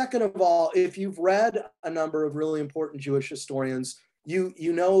 And second of all, if you've read a number of really important Jewish historians, you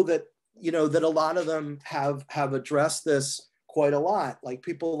know that a lot of them have addressed this quite a lot, like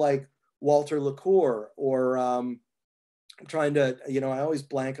people like Walter LaCour, or I'm trying to, I always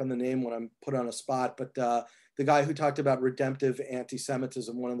blank on the name when I'm put on a spot, but the guy who talked about redemptive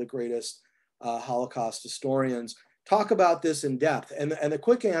anti-Semitism, one of the greatest Holocaust historians, talk about this in depth. And the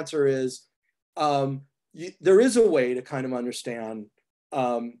quick answer is there is a way to kind of understand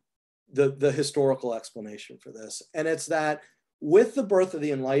the historical explanation for this. And it's that with the birth of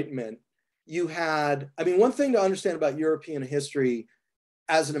the Enlightenment, you had, I mean, one thing to understand about European history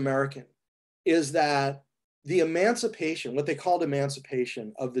as an American is that the emancipation, what they called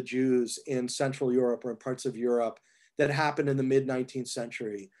emancipation of the Jews in Central Europe or in parts of Europe that happened in the mid-19th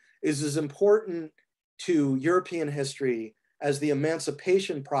century is as important to European history as the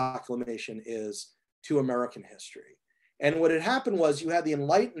Emancipation Proclamation is to American history. And what had happened was you had the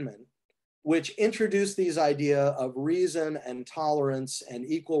Enlightenment, which introduced these idea of reason and tolerance and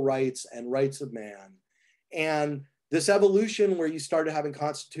equal rights and rights of man. And this evolution where you started having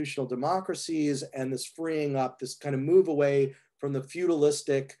constitutional democracies and this freeing up, this kind of move away from the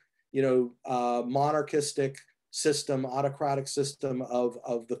feudalistic, monarchistic system, autocratic system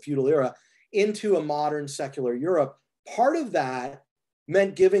of the feudal era into a modern secular Europe. Part of that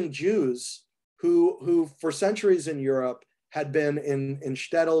meant giving Jews who for centuries in Europe had been in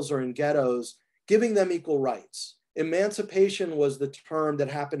shtetls or in ghettos, giving them equal rights. Emancipation was the term that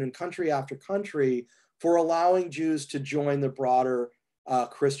happened in country after country for allowing Jews to join the broader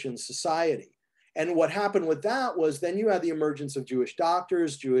Christian society. And what happened with that was then you had the emergence of Jewish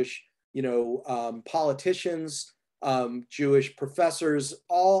doctors, Jewish politicians, Jewish professors,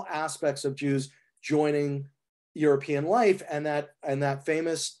 all aspects of Jews joining European life, and that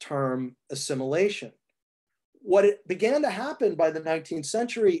famous term assimilation. What it began to happen by the 19th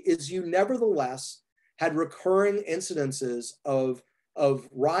century is you nevertheless had recurring incidences of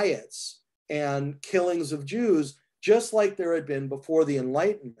riots and killings of Jews, just like there had been before the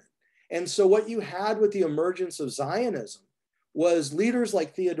Enlightenment. And so what you had with the emergence of Zionism was leaders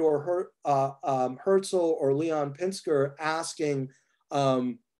like Theodor Herzl or Leon Pinsker asking,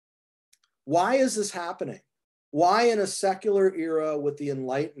 why is this happening? Why in a secular era with the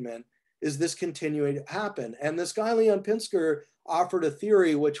Enlightenment is this continuing to happen? And this guy, Leon Pinsker, offered a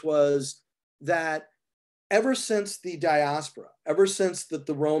theory, which was that ever since the diaspora, ever since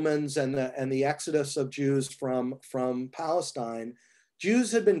the Romans and the exodus of Jews from Palestine,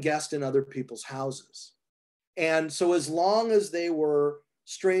 Jews had been guests in other people's houses. And so as long as they were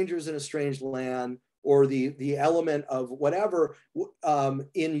strangers in a strange land, or the element of whatever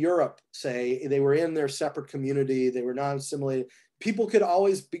in Europe, say, they were in their separate community, they were not assimilated, people could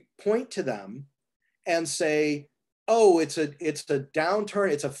always point to them and say, oh, it's a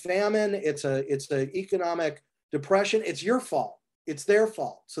downturn, it's a famine, it's an economic depression, it's your fault, it's their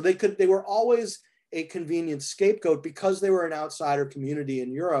fault. So they were always a convenient scapegoat because they were an outsider community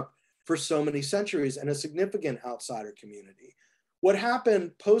in Europe for so many centuries and a significant outsider community. What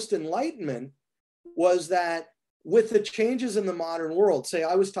happened post-Enlightenment was that with the changes in the modern world, say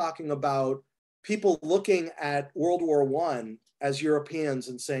I was talking about people looking at World War I as Europeans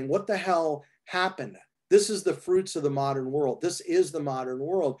and saying, what the hell happened? This is the fruits of the modern world. This is the modern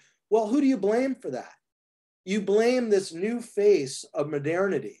world. Well, who do you blame for that? You blame this new face of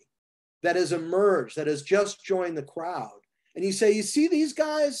modernity that has emerged, that has just joined the crowd. And you say, you see these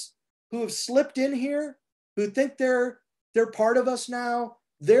guys who have slipped in here, who think they're part of us now?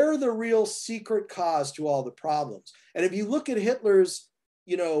 They're the real secret cause to all the problems. And if you look at Hitler's,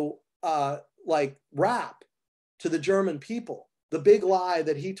 rap to the German people, the big lie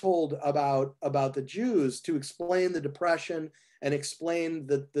that he told about the Jews to explain the depression and explain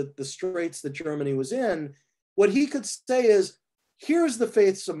the straits that Germany was in, what he could say is, here's the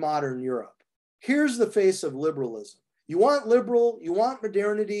face of modern Europe. Here's the face of liberalism. You want liberal, you want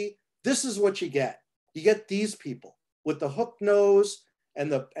modernity, this is what you get. You get these people with the hook nose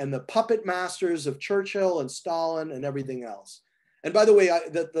and the puppet masters of Churchill and Stalin and everything else. And by the way,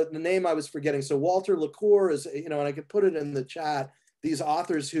 the name I was forgetting, so Walter LaCour is, and I could put it in the chat, these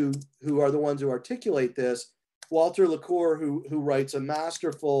authors who are the ones who articulate this, Walter LaCour, who writes a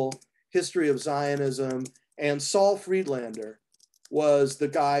masterful history of Zionism, and Saul Friedlander was the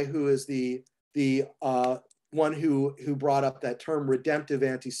guy who is the one who brought up that term redemptive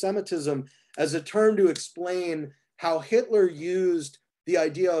anti-Semitism as a term to explain how Hitler used the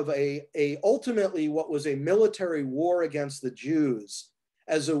idea of ultimately what was a military war against the Jews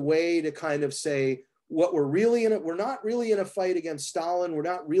as a way to kind of say, what we're really in it, we're not really in a fight against Stalin, we're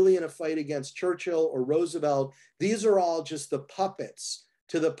not really in a fight against Churchill or Roosevelt. These are all just the puppets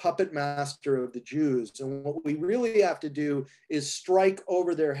to the puppet master of the Jews. And what we really have to do is strike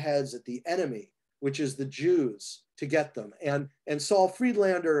over their heads at the enemy, which is the Jews, to get them. And Saul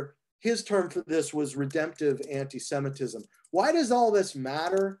Friedlander, his term for this was redemptive anti-Semitism. Why does all this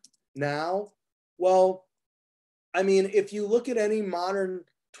matter now? Well, I mean, if you look at any modern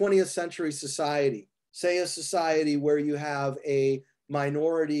 20th century society, say a society where you have a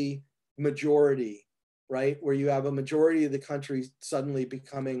minority majority, right? Where you have a majority of the country suddenly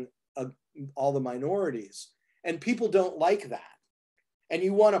becoming all the minorities, and people don't like that. And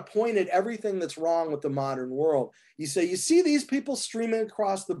you want to point at everything that's wrong with the modern world. You say, you see these people streaming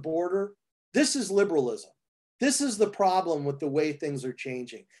across the border? This is liberalism. This is the problem with the way things are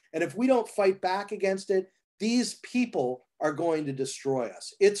changing. And if we don't fight back against it, these people are going to destroy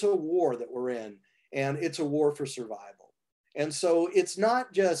us. It's a war that we're in, and it's a war for survival. And so it's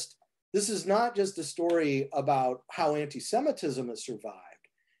not just, this is not just a story about how anti-Semitism has survived.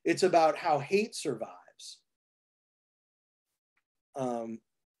 It's about how hate survives. And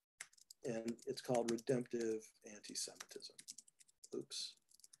it's called redemptive anti-Semitism. Oops.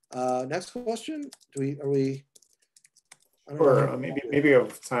 Next question. Are we? Sure. Maybe we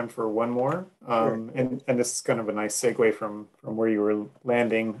have time for one more. Sure. And this is kind of a nice segue from where you were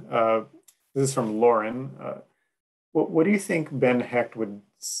landing. This is from Lauren. What do you think Ben Hecht would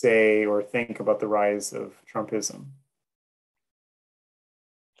say or think about the rise of Trumpism?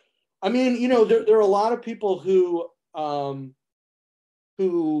 I mean, there are a lot of people who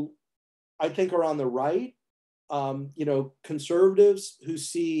I think are on the right, conservatives who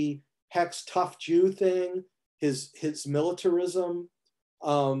see Hecht's tough Jew thing, his militarism.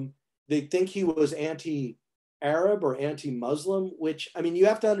 They think he was anti-Arab or anti-Muslim, which, I mean, you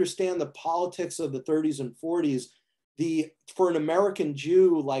have to understand the politics of the 30s and 40s. For an American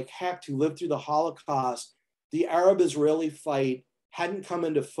Jew like Hecht, who lived through the Holocaust, the Arab-Israeli fight hadn't come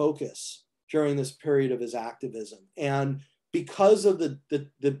into focus during this period of his activism. And because of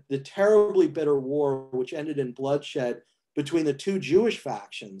the terribly bitter war, which ended in bloodshed between the two Jewish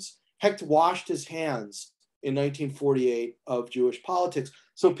factions, Hecht washed his hands in 1948 of Jewish politics.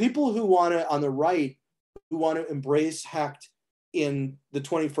 So people who want to, on the right, who want to embrace Hecht in the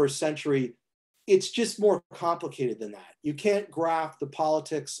 21st century, it's just more complicated than that. You can't graft the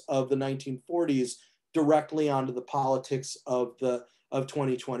politics of the 1940s directly onto the politics of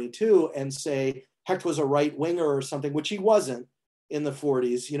 2022 and say Hecht was a right winger or something, which he wasn't in the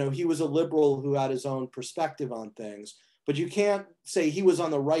 40s. He was a liberal who had his own perspective on things, but you can't say he was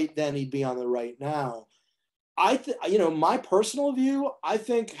on the right then, he'd be on the right now. My personal view, I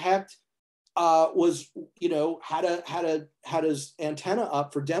think Hecht was, had his antenna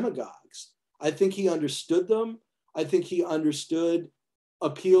up for demagogues. I think he understood them. I think he understood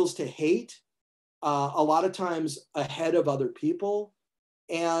appeals to hate a lot of times ahead of other people.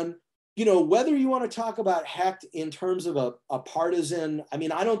 And, whether you want to talk about Hecht in terms of a partisan, I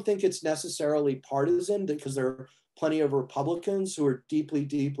mean, I don't think it's necessarily partisan, because there are plenty of Republicans who are deeply,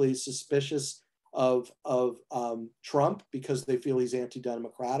 deeply suspicious of Trump because they feel he's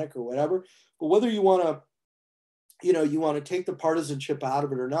anti-democratic or whatever. But whether you want to take the partisanship out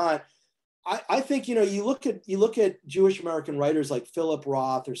of it or not, I think, you look at Jewish American writers like Philip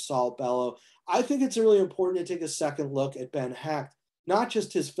Roth or Saul Bellow. I think it's really important to take a second look at Ben Hecht, not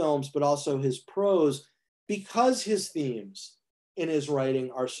just his films, but also his prose, because his themes in his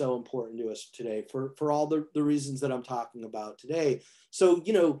writing are so important to us today for all the reasons that I'm talking about today. So,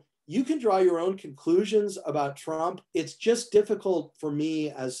 you can draw your own conclusions about Trump. It's just difficult for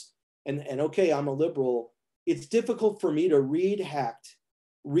me and okay, I'm a liberal. It's difficult for me to read Hecht,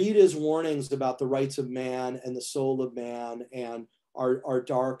 read his warnings about the rights of man and the soul of man and our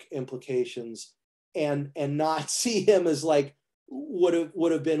dark implications, and not see him as like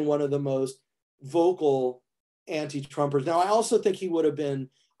would have been one of the most vocal anti-Trumpers. Now, I also think he would have been.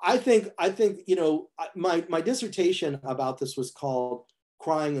 I think my dissertation about this was called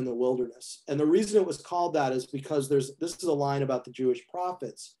 "Crying in the Wilderness," and the reason it was called that is because this is a line about the Jewish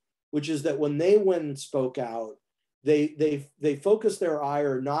prophets, which is that when they went and spoke out, they focused their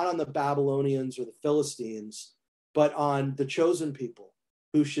ire not on the Babylonians or the Philistines, but on the chosen people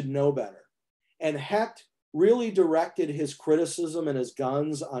who should know better. And Hecht really directed his criticism and his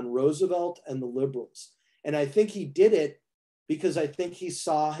guns on Roosevelt and the liberals. And I think he did it because I think he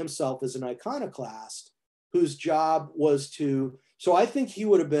saw himself as an iconoclast whose job was to, so I think he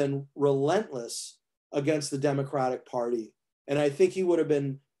would have been relentless against the Democratic Party. And I think he would have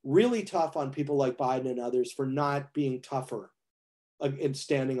been really tough on people like Biden and others for not being tougher in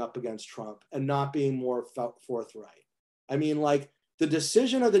standing up against Trump and not being more forthright. I mean, like the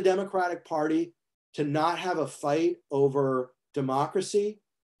decision of the Democratic Party to not have a fight over democracy,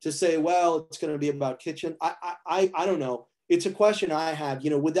 to say, well, it's going to be about kitchen. I don't know. It's a question I have,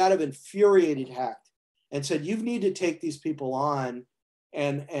 would that have infuriated Hecht and said, you need to take these people on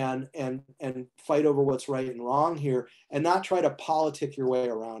and fight over what's right and wrong here and not try to politic your way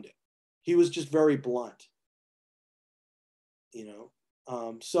around it. He was just very blunt,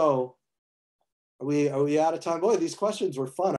 so are we out of time? Boy, these questions were fun.